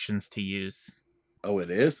 3 actions to use. Oh, it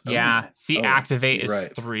is. Yeah. Activate is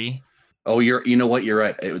right. 3. Oh, you know what? You're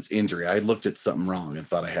right. It was injury. I looked at something wrong and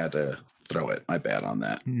thought I had to throw it. My bad on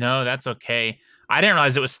that. No, that's okay. I didn't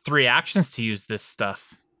realize it was 3 actions to use this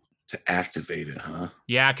stuff. To activate it, huh?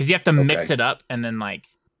 Yeah, because you have to mix it up, and then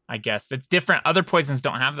I guess it's different. Other poisons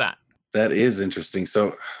don't have that. That is interesting.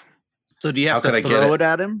 So do you have to throw it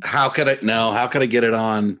at him? How could I get it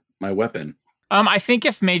on my weapon? I think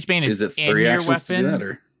if Mage Bane is it in 3 your actions weapon, to do that,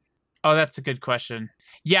 or? Oh, that's a good question.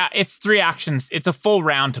 Yeah, it's 3 actions. It's a full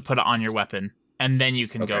round to put it on your weapon, and then you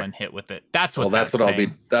can go and hit with it. That's what. That's what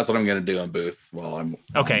I'm going to do on Booth while I'm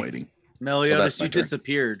waiting. Meliodas, you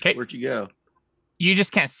disappeared. Okay. Where'd you go? You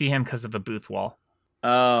just can't see him because of the booth wall.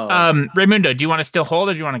 Oh. Raimundo, do you want to still hold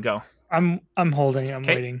or do you want to go? I'm holding. I'm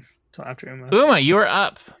waiting till after Uma. Uma, you are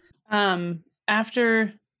up.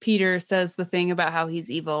 After Peter says the thing about how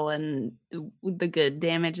he's evil and the good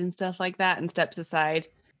damage and stuff like that and steps aside,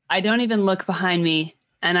 I don't even look behind me,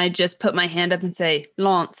 and I just put my hand up and say,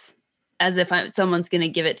 Lance, as if someone's going to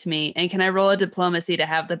give it to me. And can I roll a diplomacy to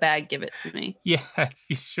have the bag give it to me? Yes,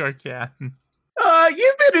 you sure can.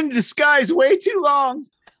 You've been in disguise way too long.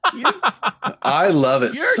 I love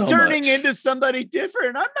it. You're turning into somebody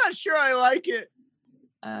different. I'm not sure I like it.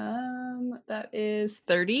 That is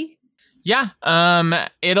 30. Yeah.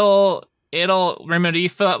 It'll Raimundo, you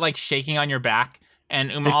feel it shaking on your back,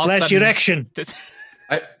 and Uma all flash erection.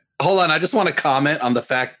 Hold on, I just want to comment on the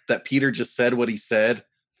fact that Peter just said what he said,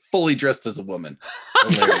 fully dressed as a woman.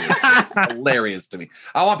 Hilarious to me.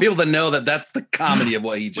 I want people to know that that's the comedy of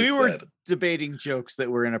what he just said. We were debating jokes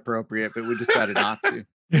that were inappropriate, but we decided not to.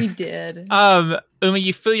 We did. Uma,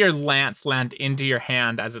 you feel your lance land into your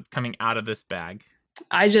hand as it's coming out of this bag.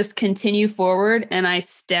 I just continue forward and I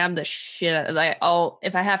stab the shit out of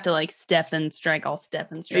if I have to step and strike, I'll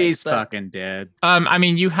step and strike. He's fucking dead. I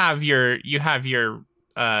mean, you have your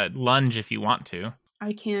lunge if you want to.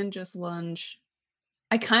 I can just lunge.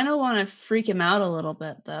 I kind of want to freak him out a little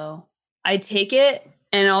bit, though. I take it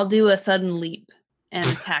and I'll do a sudden leap and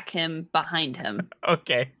attack him behind him.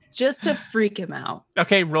 Okay. Just to freak him out.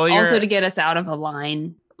 Okay, also to get us out of a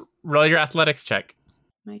line. Roll your athletics check.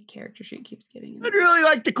 My character sheet keeps getting in. I'd really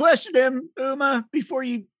like to question him, Uma, before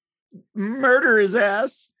you murder his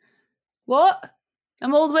ass. What?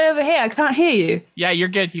 I'm all the way over here. I can't hear you. Yeah, you're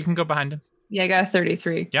good. You can go behind him. Yeah, I got a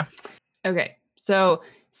 33. Yeah. Okay, so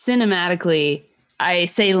cinematically, I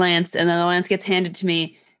say lance, and then the lance gets handed to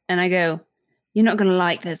me, and I go, you're not going to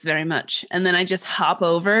like this very much. And then I just hop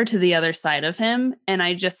over to the other side of him, and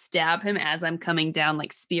I just stab him as I'm coming down,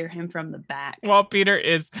 spear him from the back. While Peter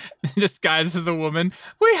is disguised as a woman,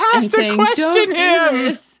 we have to question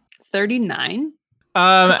him. 39.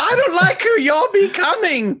 I don't like who y'all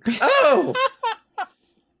becoming. Oh.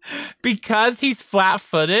 Because he's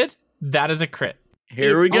flat-footed, that is a crit.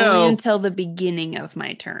 Here we go. Only until the beginning of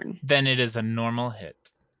my turn. Then it is a normal hit.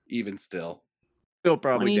 Even still. Still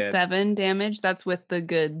probably 27 damage. That's with the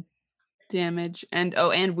good damage and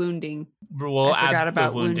wounding. We'll I forgot add about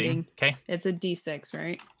the wounding. wounding. Okay. It's a D6,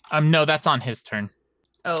 right? No, that's on his turn.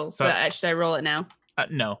 Oh, So- but should I roll it now?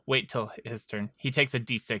 No, wait till his turn. He takes a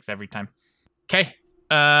D6 every time. Okay.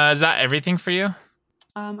 Is that everything for you?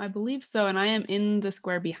 I believe so, and I am in the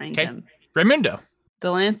square behind Okay. him. Raimundo.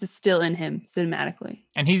 The lance is still in him cinematically.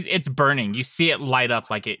 And it's burning. You see it light up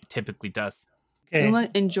like it typically does. Okay. Uma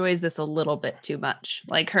enjoys this a little bit too much.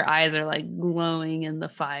 Like her eyes are like glowing in the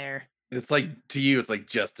fire. It's like to you, it's like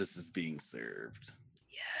justice is being served.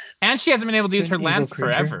 And she hasn't been able to use her An evil lance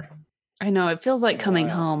creature. forever. I know, it feels like coming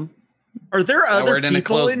Wow. home. Are there Now other we're in a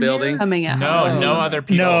people closed in building. here? Coming at No, home. no other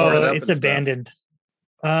people. boarded No, up it's and stuff. abandoned.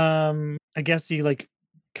 I guess he like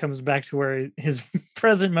comes back to where his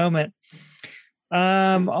present moment.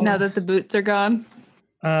 Now that the boots are gone.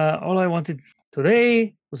 All I wanted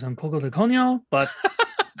today was un poco de coño, but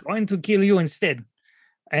going to kill you instead.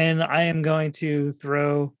 And I am going to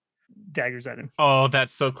throw daggers at him. Oh,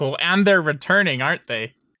 that's so cool. And they're returning, aren't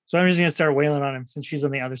they? So I'm just gonna start wailing on him since she's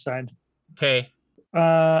on the other side. Okay.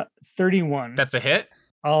 31. That's a hit.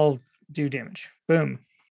 I'll do damage. Boom.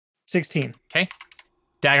 16.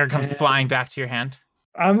 Dagger comes And- flying back to your hand.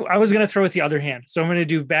 I was gonna throw with the other hand, so I'm gonna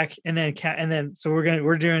do back and then so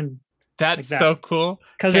we're doing That's that. so cool.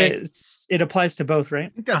 because Okay. it applies to both, right? I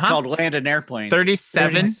think that's Uh-huh. called landing airplanes.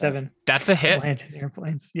 37. 37. That's a hit. Land in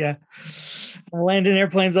airplanes. Yeah. Land in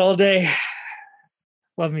airplanes all day.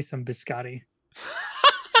 Love me some biscotti.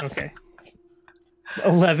 Okay.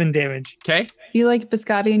 11 damage. Okay. You like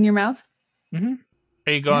biscotti in your mouth?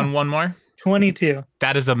 Are you going one more? 22.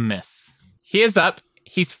 That is a miss. He is up.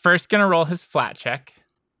 He's first going to roll his flat check.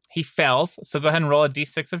 He fails. So go ahead and roll a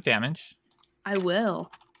d6 of damage I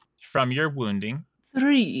will. from your wounding.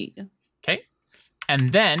 3. Okay.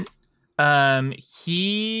 And then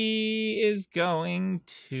he is going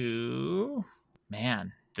to...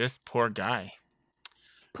 Man, this poor guy.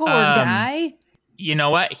 Poor Um, guy. You know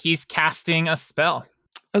what? He's casting a spell.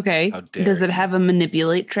 Okay. How dare Does it you. have a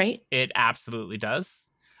manipulate trait? It absolutely does.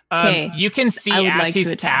 'Kay. You can see I would as like he's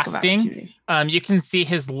to attack of casting, opportunity. you can see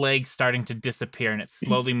his legs starting to disappear and it's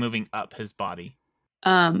slowly moving up his body.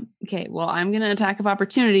 Okay, well, I'm gonna attack of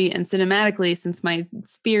opportunity, and cinematically, since my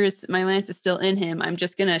lance is still in him, I'm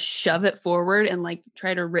just gonna shove it forward and like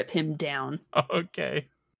try to rip him down. Okay.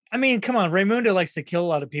 I mean, come on. Raimundo likes to kill a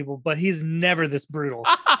lot of people, but he's never this brutal.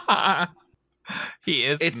 He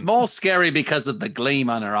is. It's more scary because of the gleam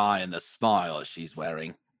on her eye and the smile she's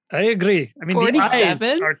wearing. I agree. I mean, the eyes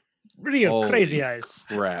 47? are really Holy crazy eyes.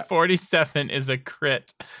 Crap. 47 is a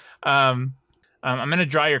crit. I'm gonna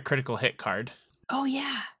draw your critical hit card. Oh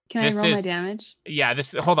yeah. Can This I roll my is- damage? Yeah,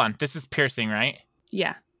 hold on. This is piercing, right?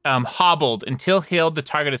 Yeah. Hobbled. Until healed, the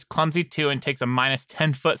target is clumsy 2 and takes a minus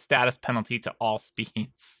 10-foot status penalty to all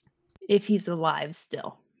speeds. If he's alive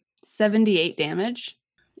still. 78 damage.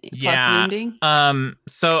 Plus Yeah. wounding.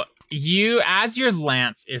 So as your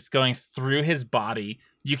lance is going through his body,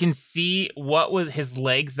 you can see what was his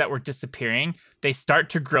legs that were disappearing. They start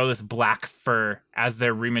to grow this black fur as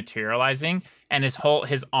they're rematerializing, and his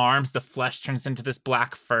arms, the flesh turns into this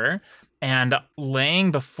black fur. And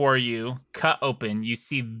laying before you, cut open, you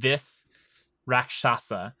see this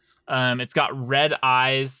Rakshasa. It's got red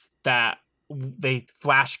eyes that they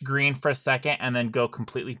flash green for a second and then go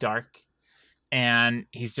completely dark. And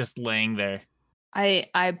he's just laying there.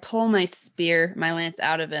 I pull my lance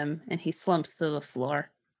out of him, and he slumps to the floor.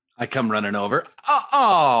 I come running over.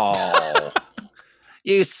 Oh,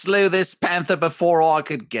 you slew this panther before I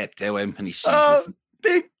could get to him, and he shoots. Oh,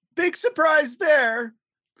 his... big surprise there.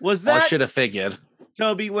 Was I that should have figured.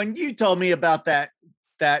 Toby, when you told me about that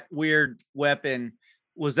weird weapon,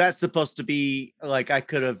 was that supposed to be like I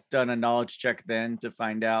could have done a knowledge check then to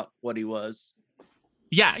find out what he was?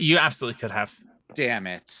 Yeah, you absolutely could have. Damn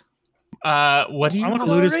it. What do you I want want?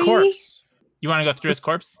 to loot his Sorry? corpse. You want to go through his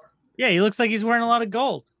corpse? Yeah, he looks like he's wearing a lot of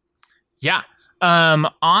gold. Yeah.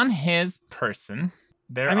 On his person,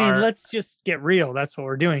 there I mean, are... let's just get real. That's what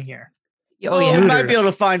we're doing here. Oh We yeah. might be able to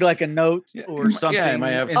Looters. find like a note Yeah, or something. yeah, it might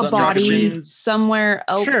have A some body instructions. somewhere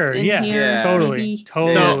else Sure, in yeah, here. yeah. Totally, maybe.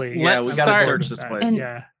 totally. So, Yeah, let's we gotta start- search this place. And-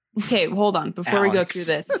 Yeah. Okay, hold on. Before we go Alex. through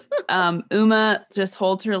this, Uma just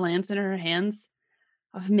holds her lance in her hands.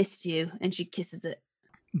 I've missed you, and she kisses it.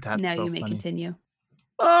 That's Now so you may funny. continue.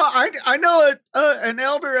 I know an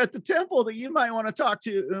elder at the temple that you might want to talk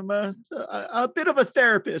to, Uma. A bit of a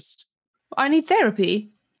therapist. I need therapy.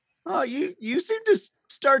 Oh, you seem to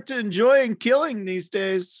start to enjoying killing these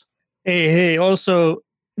days. Hey, also,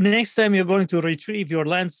 next time you're going to retrieve your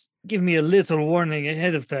lance, give me a little warning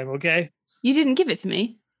ahead of time, okay? You didn't give it to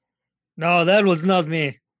me. No, that was not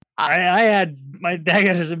me. I- I had my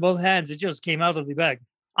daggers in both hands. It just came out of the bag.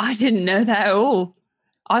 I didn't know that at all.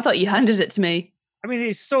 I thought you handed it to me. I mean,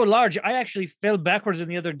 it's so large. I actually fell backwards in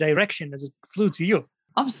the other direction as it flew to you.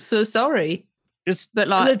 I'm so sorry. Just But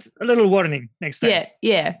like, a little warning next time.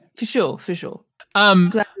 yeah, for sure.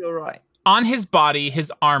 Glad you're right. On his body,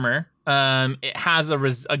 his armor, it has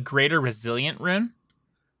a greater resilient rune.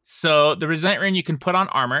 So the resilient rune you can put on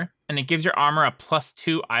armor, and it gives your armor a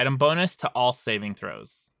 +2 item bonus to all saving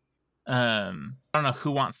throws. I don't know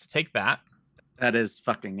who wants to take that. That is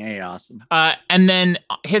fucking awesome. And then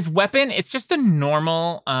his weapon, it's just a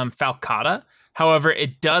normal falcata. However,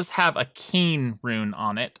 it does have a keen rune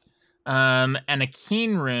on it. And a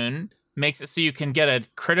keen rune makes it so you can get a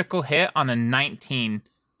critical hit on a 19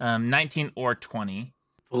 or 20.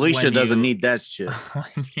 Felicia doesn't need that shit.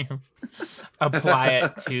 When you apply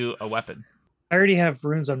it to a weapon. I already have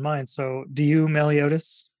runes on mine. So do you,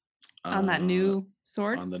 Meliodas? On that new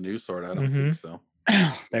sword? On the new sword, I don't think so.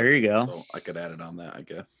 There you go. So I could add it on that, I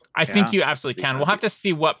guess. I think you absolutely can. We'll have to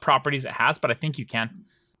see what properties it has, but I think you can.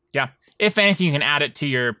 Yeah. If anything, you can add it to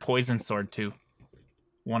your poison sword too.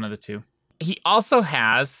 One of the two. He also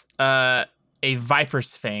has a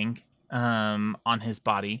Viper's Fang on his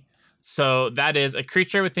body. So that is a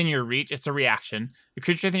creature within your reach. It's a reaction. A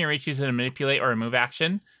creature within your reach uses a manipulate or a move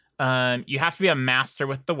action. You have to be a master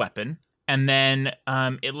with the weapon. And then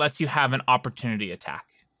it lets you have an opportunity attack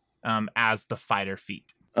as the fighter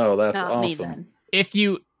feat. Oh, that's Not me, awesome. then.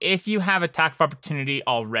 If you have attack of opportunity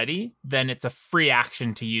already, then it's a free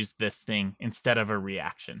action to use this thing instead of a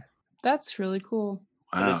reaction. That's really cool.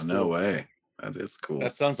 Wow, is no cool. way. That is cool.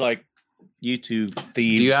 That sounds like YouTube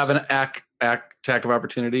thieves. Do you have an attack of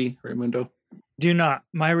opportunity, Raimundo? Do not.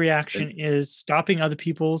 My reaction is stopping other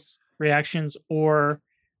people's reactions or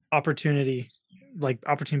opportunity, like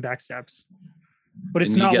opportune backstabs. But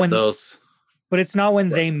it's And you not get when those. But it's not when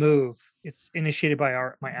they move. It's initiated by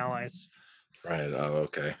my allies. Right. Oh,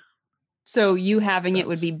 okay. So you having it Sense.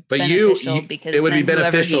 would be But beneficial you- because it would be then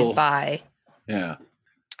whoever beneficial. he's by. Yeah.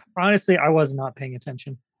 Honestly, I was not paying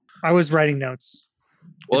attention. I was writing notes.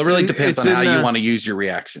 Well, It's it really in- depends it's on how in you the- want to use your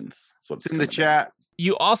reactions. That's what It's in the chat.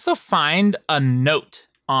 You also find a note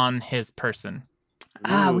on his person.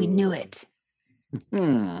 We knew it.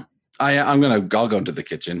 I'll go into the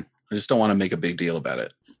kitchen. I just don't want to make a big deal about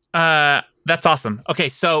it. That's awesome. Okay,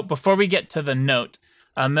 so before we get to the note,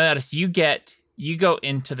 notice you go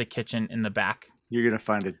into the kitchen in the back. You're gonna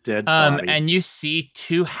find a dead body. And you see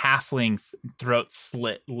 2 halflings throat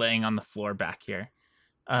slit laying on the floor back here.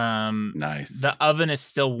 Nice. The oven is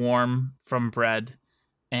still warm from bread,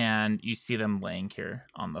 and you see them laying here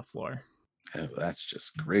on the floor. Oh, that's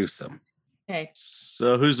just gruesome. Okay.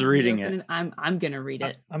 So who's reading You open it? I'm gonna read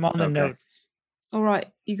it. I'm on the Okay. notes. All right,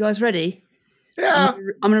 you guys ready? Yeah.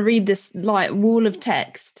 I'm gonna read this like wall of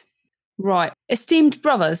text. Right. Esteemed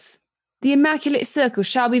brothers, the Immaculate Circle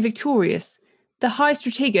shall be victorious. The High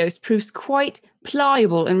Strategos proves quite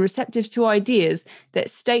pliable and receptive to ideas that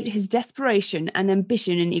state his desperation and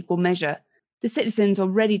ambition in equal measure. The citizens are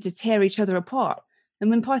ready to tear each other apart, and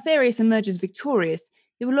when Pythareus emerges victorious,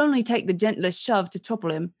 it will only take the gentlest shove to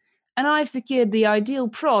topple him. And I've secured the ideal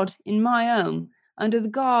prod in my own, under the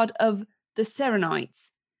guard of the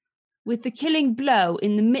Serenites, with the killing blow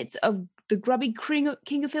in the midst of the grubby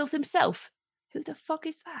king of filth himself. Who the fuck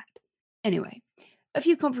is that? Anyway, a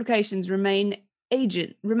few complications remain.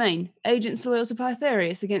 Agents loyal to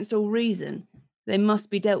Pythareus against all reason. They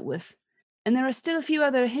must be dealt with. And there are still a few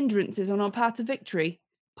other hindrances on our path to victory.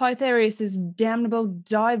 Pythareus' damnable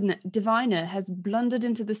diviner has blundered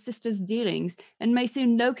into the sisters' dealings and may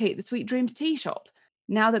soon locate the Sweet Dreams tea shop.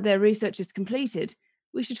 Now that their research is completed,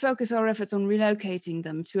 we should focus our efforts on relocating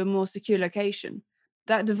them to a more secure location.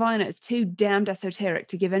 That diviner is too damned esoteric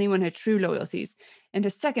to give anyone her true loyalties, and her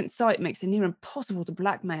second sight makes her near impossible to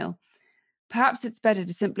blackmail. Perhaps it's better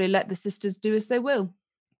to simply let the sisters do as they will.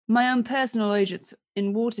 My own personal agents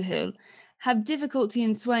in Waterhill have difficulty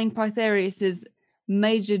in swaying Pythareus'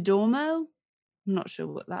 major domo. I'm not sure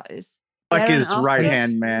what that is. Like Baron his Astus. right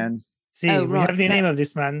hand man. See, Oh, we right. have the name of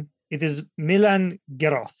this man. It is Milan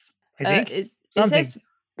Geroth, I think. It Something. says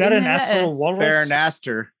Baron in the letter- Astral Walrus. Baron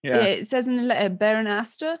Astor. Yeah, Yeah. it says in the letter Baron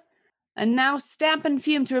Astor, and now stamp and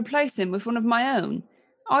fume to replace him with one of my own.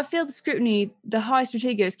 I feel the scrutiny the High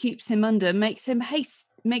Strategos keeps him under makes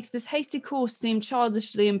this hasty course seem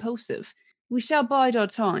childishly impulsive. We shall bide our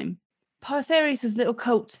time. Pythareus' little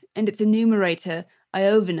cult and its enumerator,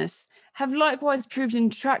 Iovanus, have likewise proved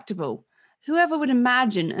intractable. Whoever would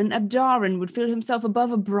imagine an Abdaran would feel himself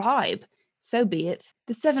above a bribe? So be it.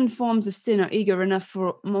 The 7 forms of sin are eager enough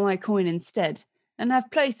for my coin instead, and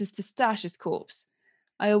have places to stash his corpse.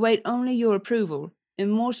 I await only your approval.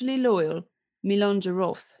 Immortally loyal, Milan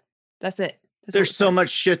Jaroth. That's it. That's There's what it so says. much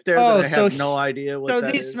shit there Oh, that I so have no idea what So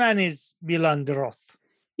that this is. man is Milan de Roth.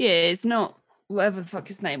 Yeah, it's not whatever the fuck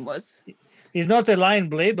his name was. He's not a lion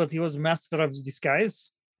blade, but he was master of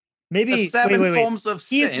disguise. Maybe The seven wait. forms of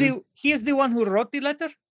sin. He is the one who wrote the letter.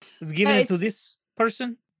 Was given it to it's- this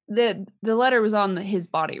person. The letter was on his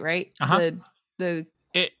body, right? Uh-huh. The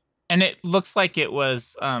It looks like it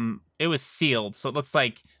was sealed, so it looks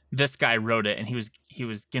like this guy wrote it and he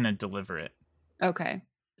was gonna deliver it. okay.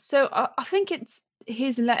 So I think it's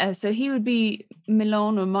his letter. So he would be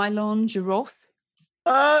Milan or Mylon Giroth.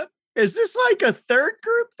 Is this like a third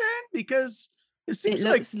group then? Because it seems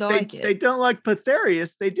looks like it. they don't like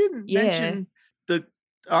Pythareus. They didn't Yeah. mention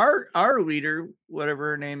our leader,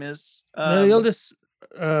 whatever her name is. Meliodas.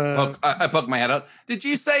 I poked my head out. Did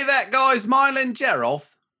you say that guy's Mylan Gerolf?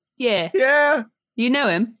 Yeah, Yeah. you know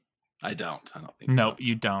him. I don't think No, so.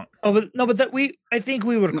 you don't. Oh, but no, but that I think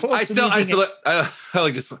we were close. I to still meeting it. I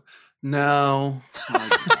like just no. I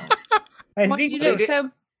don't. I Why do think you they look did- so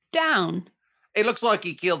down? It looks like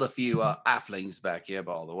he killed a few halflings back here,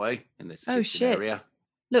 by the way, in this Oh, kitchen shit. area.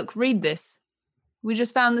 Look, read this. We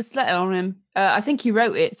just found this letter on him. I think he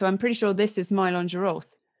wrote it, so I'm pretty sure this is Mylon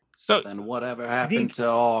Giroth. So Then whatever happened think- to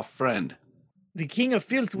our friend? the king of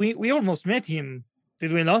filth. We almost met him,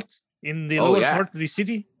 did we not? In the Oh, lower yeah. part of the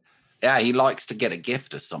city. Yeah, he likes to get a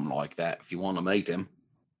gift or something like that if you want to meet him.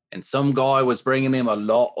 And some guy was bringing him a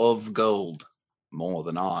lot of gold, more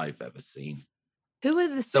than I've ever seen. Who are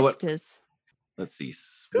the So sisters? Let's see.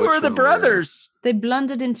 Who which are the one we're- brothers? They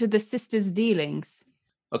blundered into the sisters' dealings.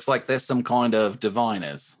 Looks like there's some kind of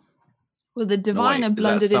diviners. Well, the diviner is that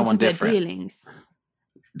blundered into someone their different? dealings.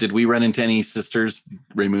 Did we run into any sisters,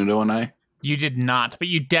 Raimundo and I? you did not, but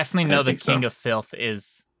you definitely I know the think so. King of Filth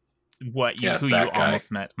is what you Yeah, it's who you that guy. almost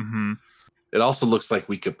met. Mm-hmm. It also looks like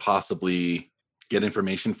we could possibly get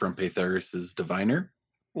information from Pythagoras' diviner.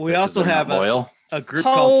 We because also they're have not loyal. a group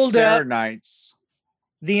Hold called up. Serenites.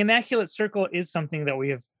 The Immaculate Circle is something that we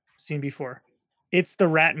have seen before. It's the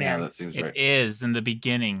Rat Yeah, Man. that seems It right. is in the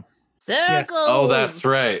beginning. Circles. Oh, that's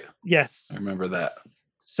right. Yes. I remember that.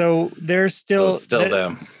 So there's So still it's still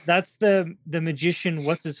them. That's the magician.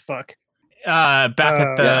 What's his fuck? Back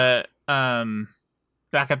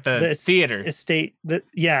at the The es- theater. estate.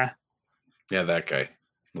 Yeah, that guy,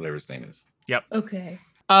 whatever his name is. Okay.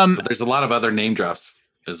 But there's a lot of other name drops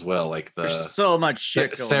as well, like the There's so much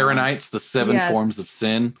shit going on. Serenites, the seven Yeah. forms of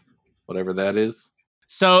sin, whatever that is.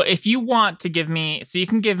 So if you want to give me, so you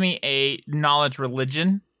can give me a knowledge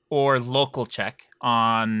religion or local check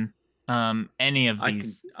on any of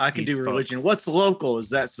these. I can these do religion. folks. What's local? Is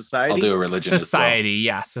that society? I'll do a religion Society,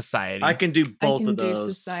 yeah, society. I can do I both can of do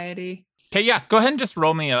those. society. Okay, yeah, go ahead and just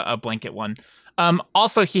roll me a blanket one.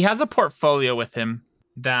 Also, he has a portfolio with him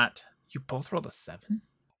that you both rolled a 7.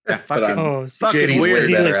 Yeah, But fucking, Oh, is he fucking JD's weird. Is way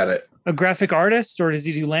he better like- at it. a graphic artist, or does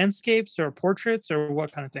he do landscapes or portraits or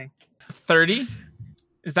what kind of thing? 30?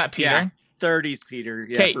 Is that Peter? Yeah. 30s, Peter.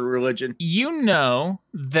 Yeah, 'Kay. for religion. You know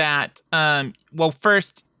that well,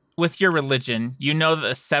 first with your religion, you know that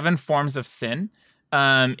the 7 forms of sin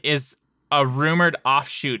is a rumored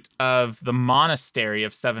offshoot of the monastery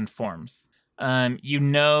of 7 forms. You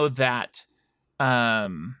know that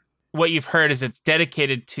what you've heard is it's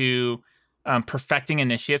dedicated to perfecting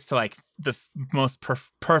initiates to like the most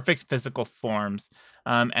perfect physical forms,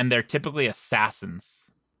 and they're typically assassins.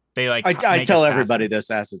 They like I make tell everybody assassins.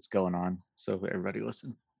 this as it's going on, so everybody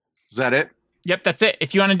listen. Is that it? Yep, that's it.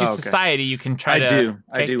 If you want to do Oh, okay. society, you can try I to. do.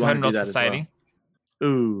 I okay, do go ahead wanna and do roll that as well. society.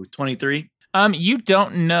 Ooh, 23. You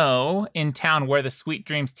don't know in town where the Sweet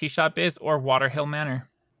Dreams Tea Shop is or Waterhill Manor.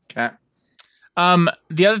 Okay.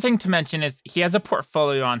 The other thing to mention is he has a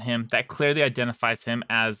portfolio on him that clearly identifies him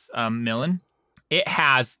as Millen. It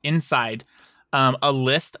has inside a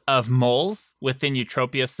list of moles within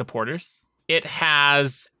Eutropia's supporters. It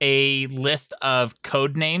has a list of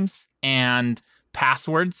code names and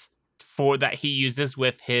passwords for that he uses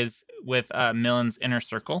with Millen's inner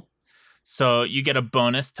circle. So you get a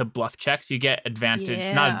bonus to bluff checks. You get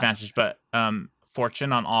advantage, not Yeah. advantage, but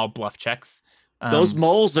fortune on all bluff checks. Those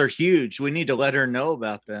moles are huge. We need to let her know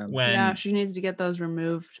about them. when Yeah, she needs to get those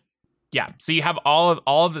removed. yeah. So you have all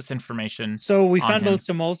of this information. So we On found him. those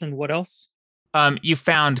moles, and what else? You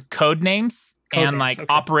found code names Code and names, like okay.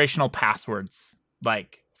 operational passwords,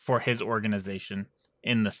 like for his organization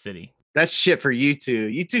in the city. That's shit for you two.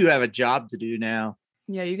 You two have a job to do now.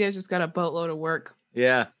 Yeah, you guys just got a boatload of work.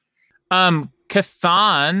 Yeah.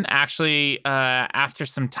 Cathan actually, after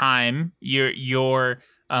some time, your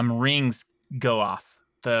rings go off.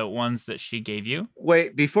 The ones that she gave you.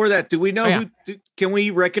 Wait, before that, do we know Oh, yeah. can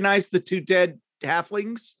we recognize the 2 dead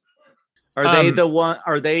halflings? Are they the one?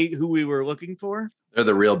 Are they who we were looking for? They're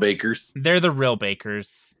the real bakers. They're the real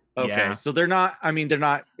bakers. Okay, Yeah. so they're not. I mean, they're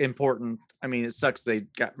not important. I mean, it sucks they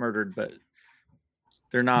got murdered, but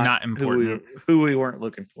they're not important. Who we weren't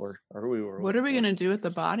looking for, or who we were. What are we gonna do with the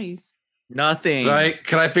bodies? Nothing. Right?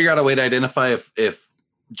 Can I figure out a way to identify if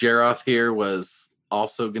Jeroth here was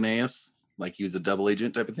also Gnaeus? Like he was a double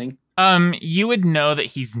agent type of thing? You would know that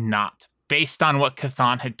he's not, based on what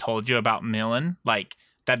Cathan had told you about Milan, like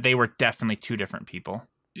that they were definitely two different people.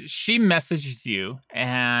 She messages you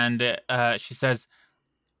and she says,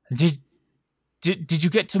 Did you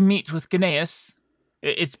get to meet with Gnaeus?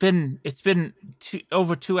 It's been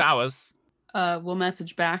over 2 hours. We'll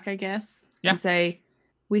message back, I guess. Yeah. And say,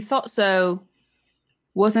 we thought so.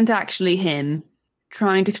 Wasn't actually him.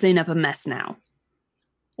 Trying to clean up a mess now.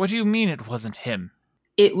 What do you mean it wasn't him?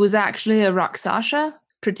 It was actually a Rakshasa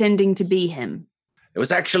pretending to be him. It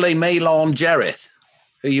was actually Milan Jareth,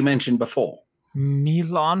 who you mentioned before.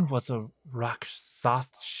 Milan was a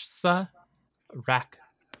Rakshasa?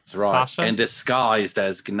 That's right. Sasha? And disguised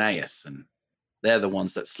as Gnaeus, and they're the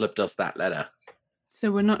ones that slipped us that letter.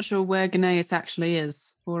 So we're not sure where Gnaeus actually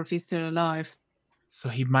is, or if he's still alive. So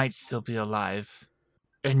he might still be alive.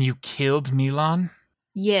 And you killed Milan?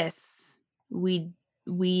 Yes, we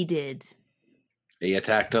did. He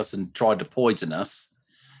attacked us and tried to poison us.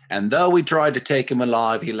 And though we tried to take him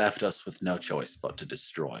alive, he left us with no choice but to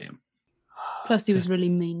destroy him. Plus, he was really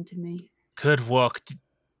mean to me. Good work.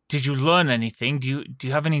 Did you learn anything? Do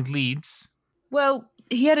you have any leads? Well,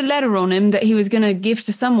 he had a letter on him that he was going to give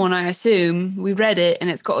to someone, I assume. We read it, and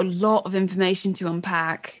it's got a lot of information to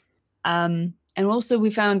unpack. And also, we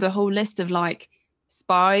found a whole list of, like,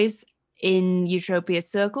 spies in Eutropia's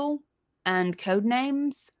circle and code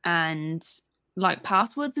names and, like,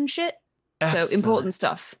 passwords and shit. Excellent. So, important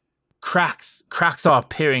stuff. Cracks are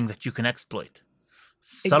appearing that you can exploit.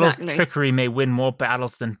 Subtle Exactly. trickery may win more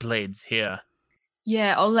battles than blades here.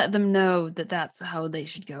 Yeah, I'll let them know that that's how they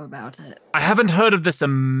should go about it. I haven't heard of this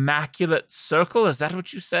immaculate circle. Is that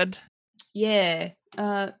what you said? Yeah.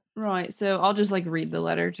 Right. So I'll just like read the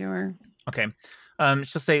letter to her. Okay.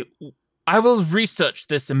 She'll say, I will research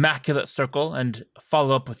this immaculate circle and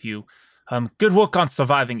follow up with you. Good work on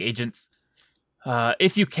surviving, agents.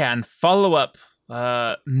 If you can, follow up.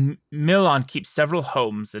 Milan keeps several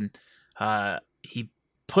homes, and he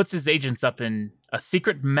puts his agents up in a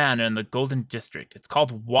secret manor in the Golden District. It's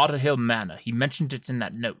called Waterhill Manor. He mentioned it in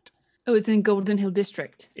that note. Oh, it's in Golden Hill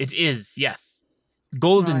District. It is, yes.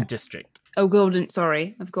 Golden Right. District. Oh,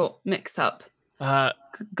 sorry. I've got mixed up.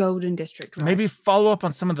 Golden District, right. Maybe follow up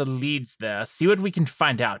on some of the leads there. See what we can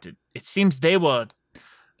find out. It seems they were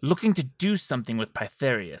looking to do something with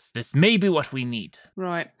Pytharius. This may be what we need.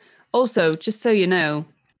 Right. Also, just so you know,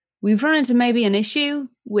 we've run into maybe an issue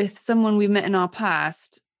with someone we've met in our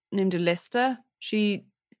past named Alista. She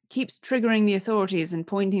keeps triggering the authorities and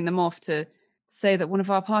pointing them off to say that one of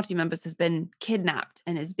our party members has been kidnapped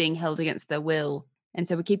and is being held against their will. And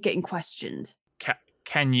so we keep getting questioned.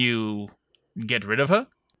 Can you get rid of her?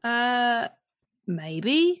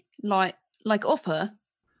 Maybe. Like off her.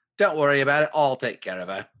 Don't worry about it. I'll take care of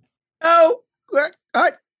her. No,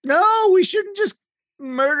 no, we shouldn't just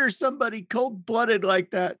murder somebody cold-blooded like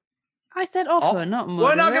that. I said off her, not murder.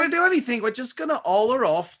 We're not going to do anything. We're just going to haul her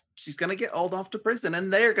off. She's going to get hauled off to prison,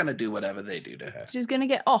 and they're going to do whatever they do to her. She's going to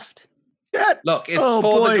get offed. Look, it's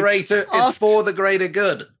the greater. It's for the greater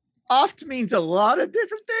good. Oft means a lot of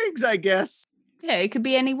different things, I guess. Yeah, it could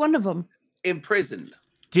be any one of them. Imprisoned.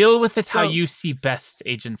 Deal with it how you see best,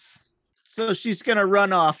 agents. So she's going to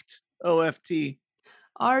run off OFT.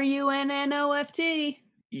 RUNNOFT.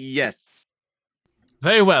 Yes.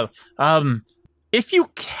 Very well. If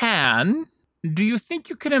you can, do you think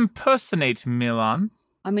you can impersonate Milan?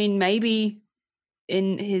 I mean, maybe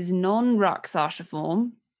in his non-Rakshasa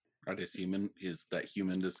form. Right, is that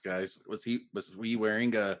human disguise? Was he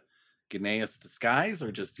wearing a Gnaeus disguise,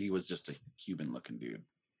 or he was just a human looking dude?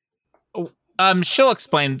 She'll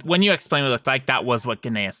explain. When you explain what it looked like, that was what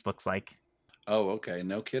Gnaeus looks like. Oh, okay.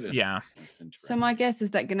 No kidding. Yeah. So my guess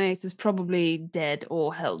is that Gnaeus is probably dead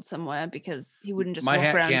or held somewhere because he wouldn't just walk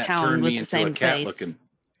around town with the same face.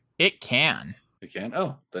 It can. It can?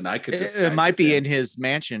 Oh, then I could It might be in his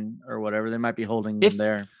mansion or whatever. They might be holding him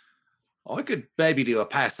there. Oh, I could maybe do a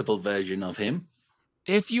passable version of him.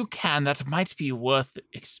 If you can, that might be worth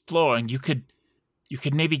exploring. You could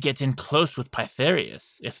maybe get in close with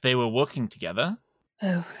Pytharius if they were working together.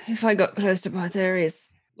 Oh, if I got close to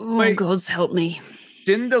Pytharius. Oh, Wait. gods help me.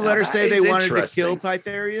 Didn't the letter say they wanted to interesting. kill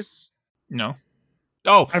Pytharius? No.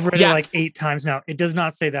 Oh, I've read it like 8 times now. It does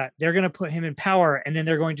not say that. They're going to put him in power, and then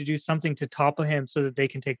they're going to do something to topple him so that they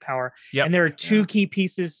can take power. Yep. And there are 2 key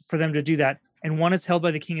pieces for them to do that. And one is held by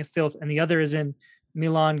the King of Filth, and the other is in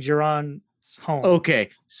Milan Geron's home. Okay,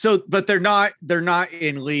 so but they're not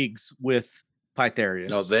in leagues with Pytharius.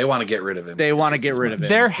 No, they want to get rid of him. They want to just get as rid of much. him.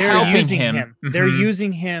 They're They're helping using him. him. They're Mhm.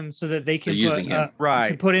 using him so that they can They're using him. to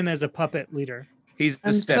Right. put him as a puppet leader. He's the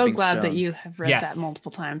I'm so stepping glad stone. that you have read Yes. that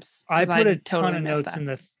multiple times. I 'cause put a totally ton of missed notes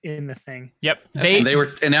that. in the thing. Yep. Okay.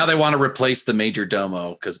 And now they want to replace the major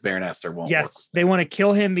domo because Baron Aster won't work. Yes, they want to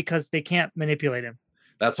kill him because they can't manipulate him.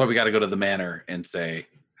 That's why we got to go to the manor and say,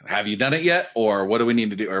 have you done it yet? Or what do we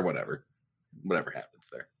need to do? Or whatever happens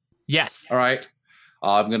there. Yes. All right.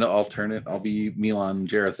 I'm going to alternate. I'll be Milan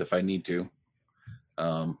Jareth if I need to.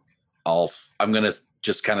 I'm going to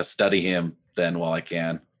just kind of study him then while I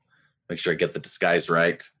can. Make sure I get the disguise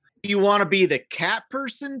right. Do you want to be the cat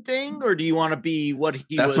person thing, or do you want to be what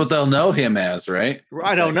he That's was? what they'll know him as, right?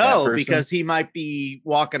 I don't That cat know, person? because he might be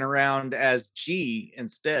walking around as G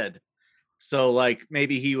instead. So like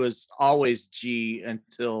maybe he was always G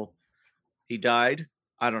until he died.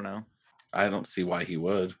 I don't know. I don't see why he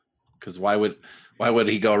would. Because why would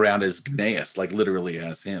he go around as Gnaeus, like literally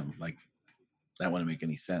as him? Like that wouldn't make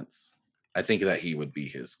any sense. I think that he would be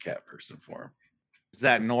his cat person for him. Is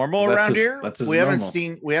that normal That's around his- here? that's his we haven't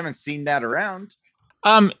normal. we haven't seen that around.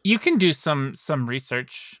 You can do some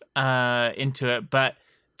research into it, but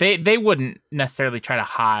they wouldn't necessarily try to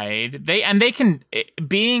hide. They can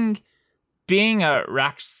being a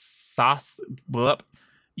Raksath.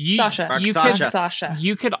 Sasha. You Sasha. could Sasha.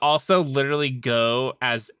 you could also literally go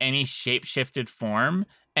as any shape-shifted form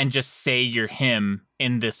and just say you're him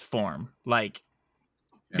in this form, like.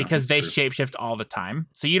 Yeah, Because they that's true. shapeshift all the time.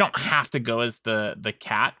 So you don't have to go as the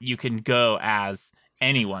cat. You can go as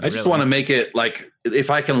anyone. I just really. want to make it like if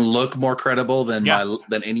I can look more credible than Yeah.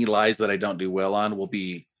 than any lies that I don't do well on will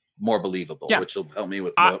be more believable, Yeah. which will help me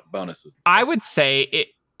with bonuses. and I stuff. would say it.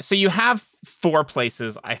 So you have 4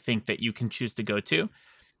 places I think that you can choose to go to.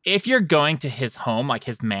 If you're going to his home, like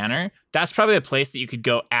his manor, that's probably a place that you could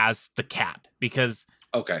go as the cat because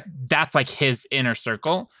Okay. that's like his inner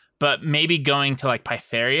circle. But maybe going to like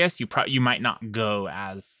Pytharius, you might not go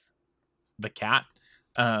as the cat.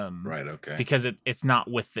 Right. Okay. Because it's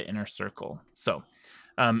not with the inner circle. So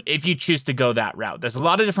if you choose to go that route, there's a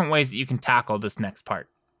lot of different ways that you can tackle this next part.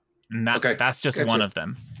 And Okay. that's just Gotcha. one of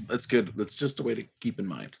them. That's good. That's just a way to keep in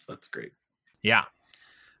mind. So that's great. Yeah.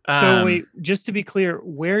 So wait, just to be clear,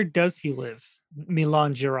 where does he live,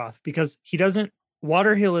 Milan Geroth? Because he doesn't.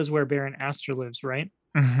 Waterhill is where Baron Aster lives, right?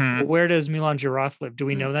 mhm. But where does Milan Geroth live? Do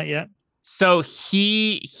we know that yet? So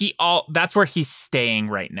that's where he's staying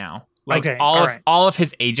right now. Like Okay, all alright. of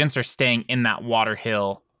his agents are staying in that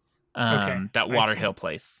Waterhill, that I Waterhill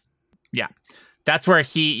place. Yeah. That's where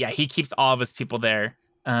he keeps all of his people there.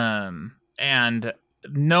 And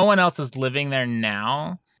no one else is living there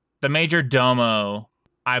now. The major domo,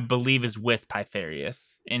 I believe, is with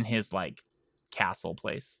Pytharius in his like castle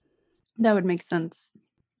place. That would make sense.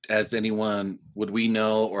 Would we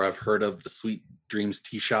know or have heard of the Sweet Dreams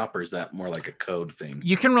Tea Shop, or is that more like a code thing?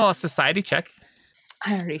 You can roll a society check.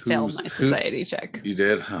 I already failed my society check. You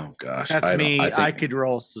did? Oh gosh. That's me. I think- I could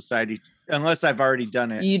roll society unless I've already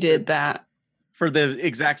done it. You did that. For the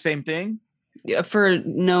exact same thing? For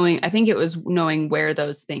knowing, I think it was knowing where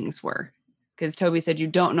those things were. Because Toby said you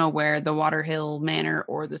don't know where the Waterhill Manor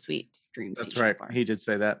or the Sweet Dreams That's Tea Shop right. are. He did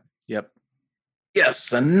say that. Yep.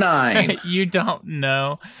 Yes, a 9. You don't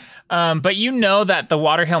know. But you know that the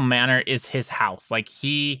Waterhill Manor is his house. Like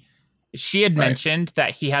she had Right. mentioned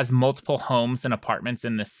that he has multiple homes and apartments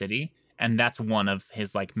in the city, and that's one of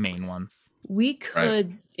his like main ones. We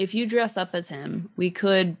could, if you dress up as him, we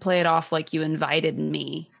could play it off like you invited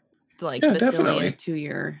me, like Yeah, Basilia, definitely. to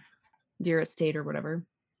your estate or whatever.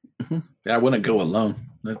 Yeah, I wouldn't go alone.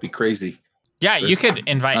 That'd be crazy. Yeah, you There's could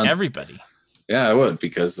invite tons. everybody. Yeah, I would,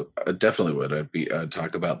 because I definitely would. I'd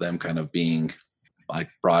talk about them kind of being like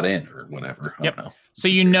brought in or whatever. I Yep. don't know. So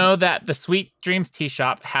you know that the Sweet Dreams Tea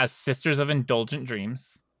Shop has Sisters of Indulgent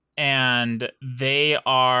Dreams, and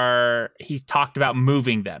he's talked about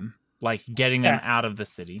moving them, like getting them out of the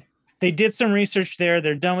city. They did some research there.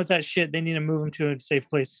 They're done with that shit. They need to move them to a safe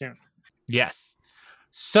place soon. Yes.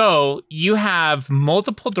 So you have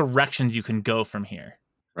multiple directions you can go from here.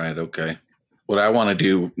 Right. Okay. What I want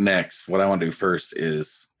to do first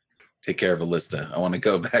is take care of Alista. I want to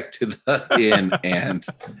go back to the inn and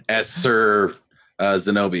as Sir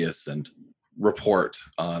Zenobius and report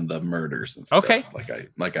on the murders and stuff. Okay.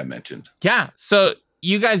 Like I mentioned. Yeah. So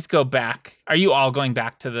you guys go back. Are you all going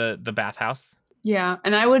back to the bathhouse? Yeah,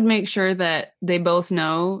 and I would make sure that they both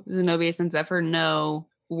know, Zenobius and Zephyr know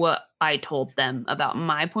what I told them about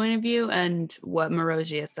my point of view and what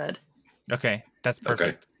Morosia said. Okay. That's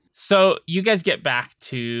perfect. So you guys get back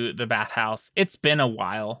to the bathhouse. It's been a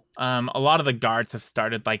while. A lot of the guards have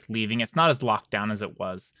started like leaving. It's not as locked down as it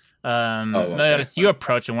was. Okay. You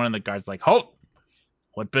approach and one of the guards like, "Halt!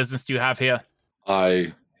 What business do you have here?"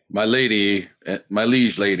 My liege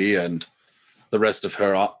lady, and the rest of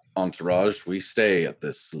her entourage, we stay at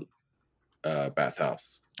this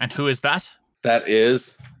bathhouse. And who is that? That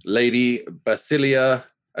is Lady Basilia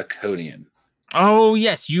Aconian. Oh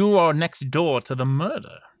yes, you are next door to the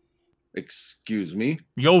murder. Excuse me?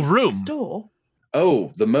 Your room. Store.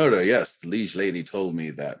 Oh, the murder, yes. The liege lady told me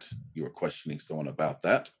that you were questioning someone about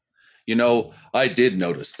that. You know, I did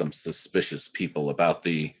notice some suspicious people about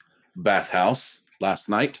the bathhouse last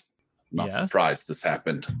night. Not Yes. surprised this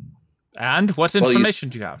happened. And what Well, information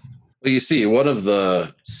do you have? Well, you see, one of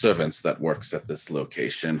the servants that works at this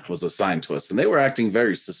location was assigned to us, and they were acting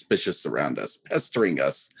very suspicious around us, pestering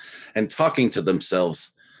us, and talking to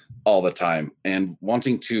themselves all the time, and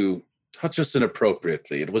wanting to touch us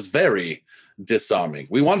inappropriately. It was very disarming.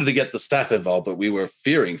 We wanted to get the staff involved, but we were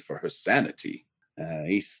fearing for her sanity.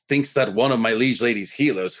 He thinks that one of my liege lady's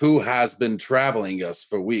healers, who has been traveling with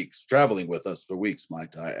us for weeks,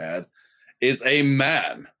 might I add, is a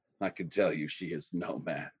man. I can tell you she is no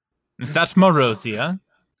man. Is that Morosia?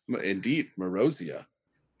 Indeed, Morosia.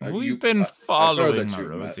 We've been I've heard following that you've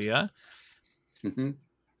met. Morosia. Mhm.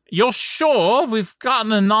 You're sure? We've got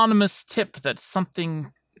an anonymous tip that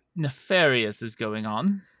something nefarious is going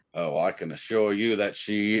on. Oh, I can assure you that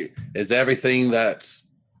she is everything that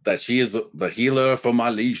she is the healer for my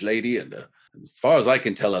liege lady. And as far as I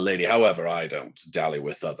can tell, a lady. However, I don't dally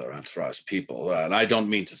with other entourage people. And I don't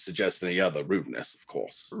mean to suggest any other rudeness, of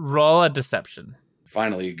course. Roll a deception.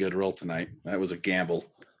 Finally, a good roll tonight. That was a gamble.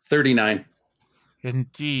 39.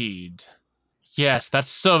 Indeed. Yes, that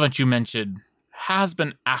servant you mentioned has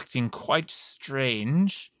been acting quite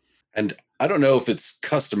strange. And I don't know if it's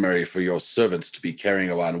customary for your servants to be carrying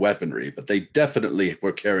around weaponry, but they definitely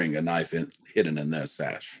were carrying a knife hidden in their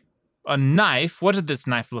sash. A knife? What did this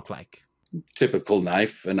knife look like? Typical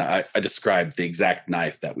knife, and I described the exact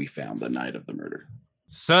knife that we found the night of the murder.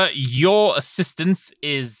 Sir, your assistance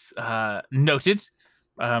is noted.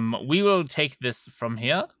 We will take this from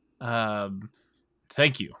here.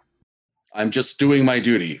 Thank you. I'm just doing my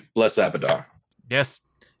duty. Bless Abadar. Yes.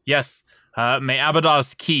 May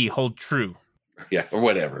Abadar's key hold true. Yeah, or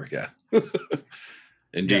whatever, yeah.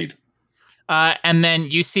 Indeed. Yes. And then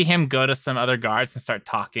you see him go to some other guards and start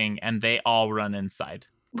talking, and they all run inside.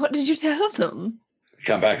 What did you tell them?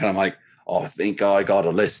 Come back and I'm like, I think I got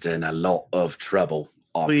a list in a lot of trouble.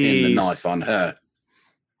 I pinned the knife on her.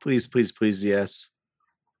 Please, yes.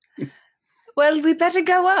 Well, we better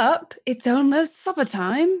go up. It's almost supper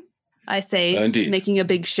time, I say, Indeed. making a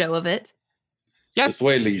big show of it. Yep. This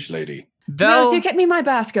way, liege lady. Rose, you get me my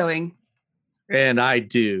bath going. And I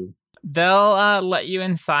do. They'll let you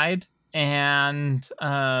inside, and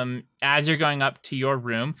as you're going up to your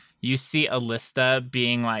room, you see Alista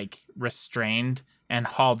being like restrained and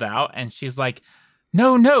hauled out, and she's like,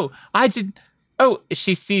 "No, I did." Oh,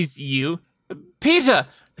 she sees you, Peter.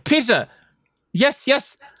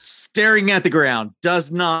 Yes. Staring at the ground,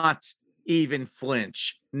 does not even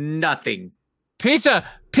flinch. Nothing. Peter,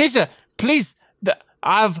 please.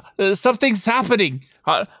 I've something's happening.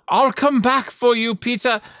 I'll come back for you,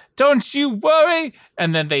 Peter. Don't you worry.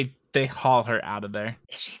 And then they haul her out of there.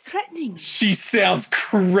 Is she threatening? She sounds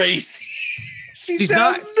crazy. She's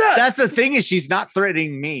sounds not. nuts. That's the thing, is she's not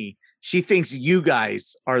threatening me. She thinks you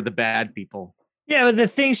guys are the bad people. Yeah, but the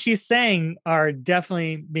things she's saying are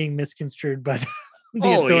definitely being misconstrued by the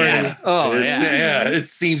authorities. Yeah, it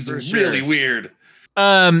seems For really sure. weird.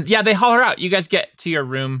 Yeah, they haul her out. You guys get to your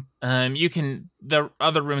room. The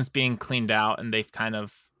other room's being cleaned out, and they've kind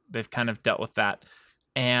of dealt with that.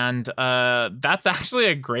 And that's actually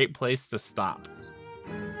a great place to stop.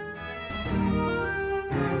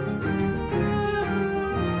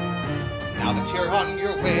 Now that you're on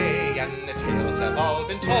your way and the tales have all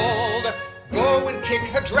been told, go and kick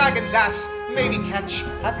the dragon's ass, maybe catch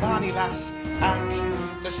a bonny lass at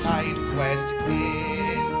the side quest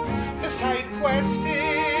inn. The side quest inn.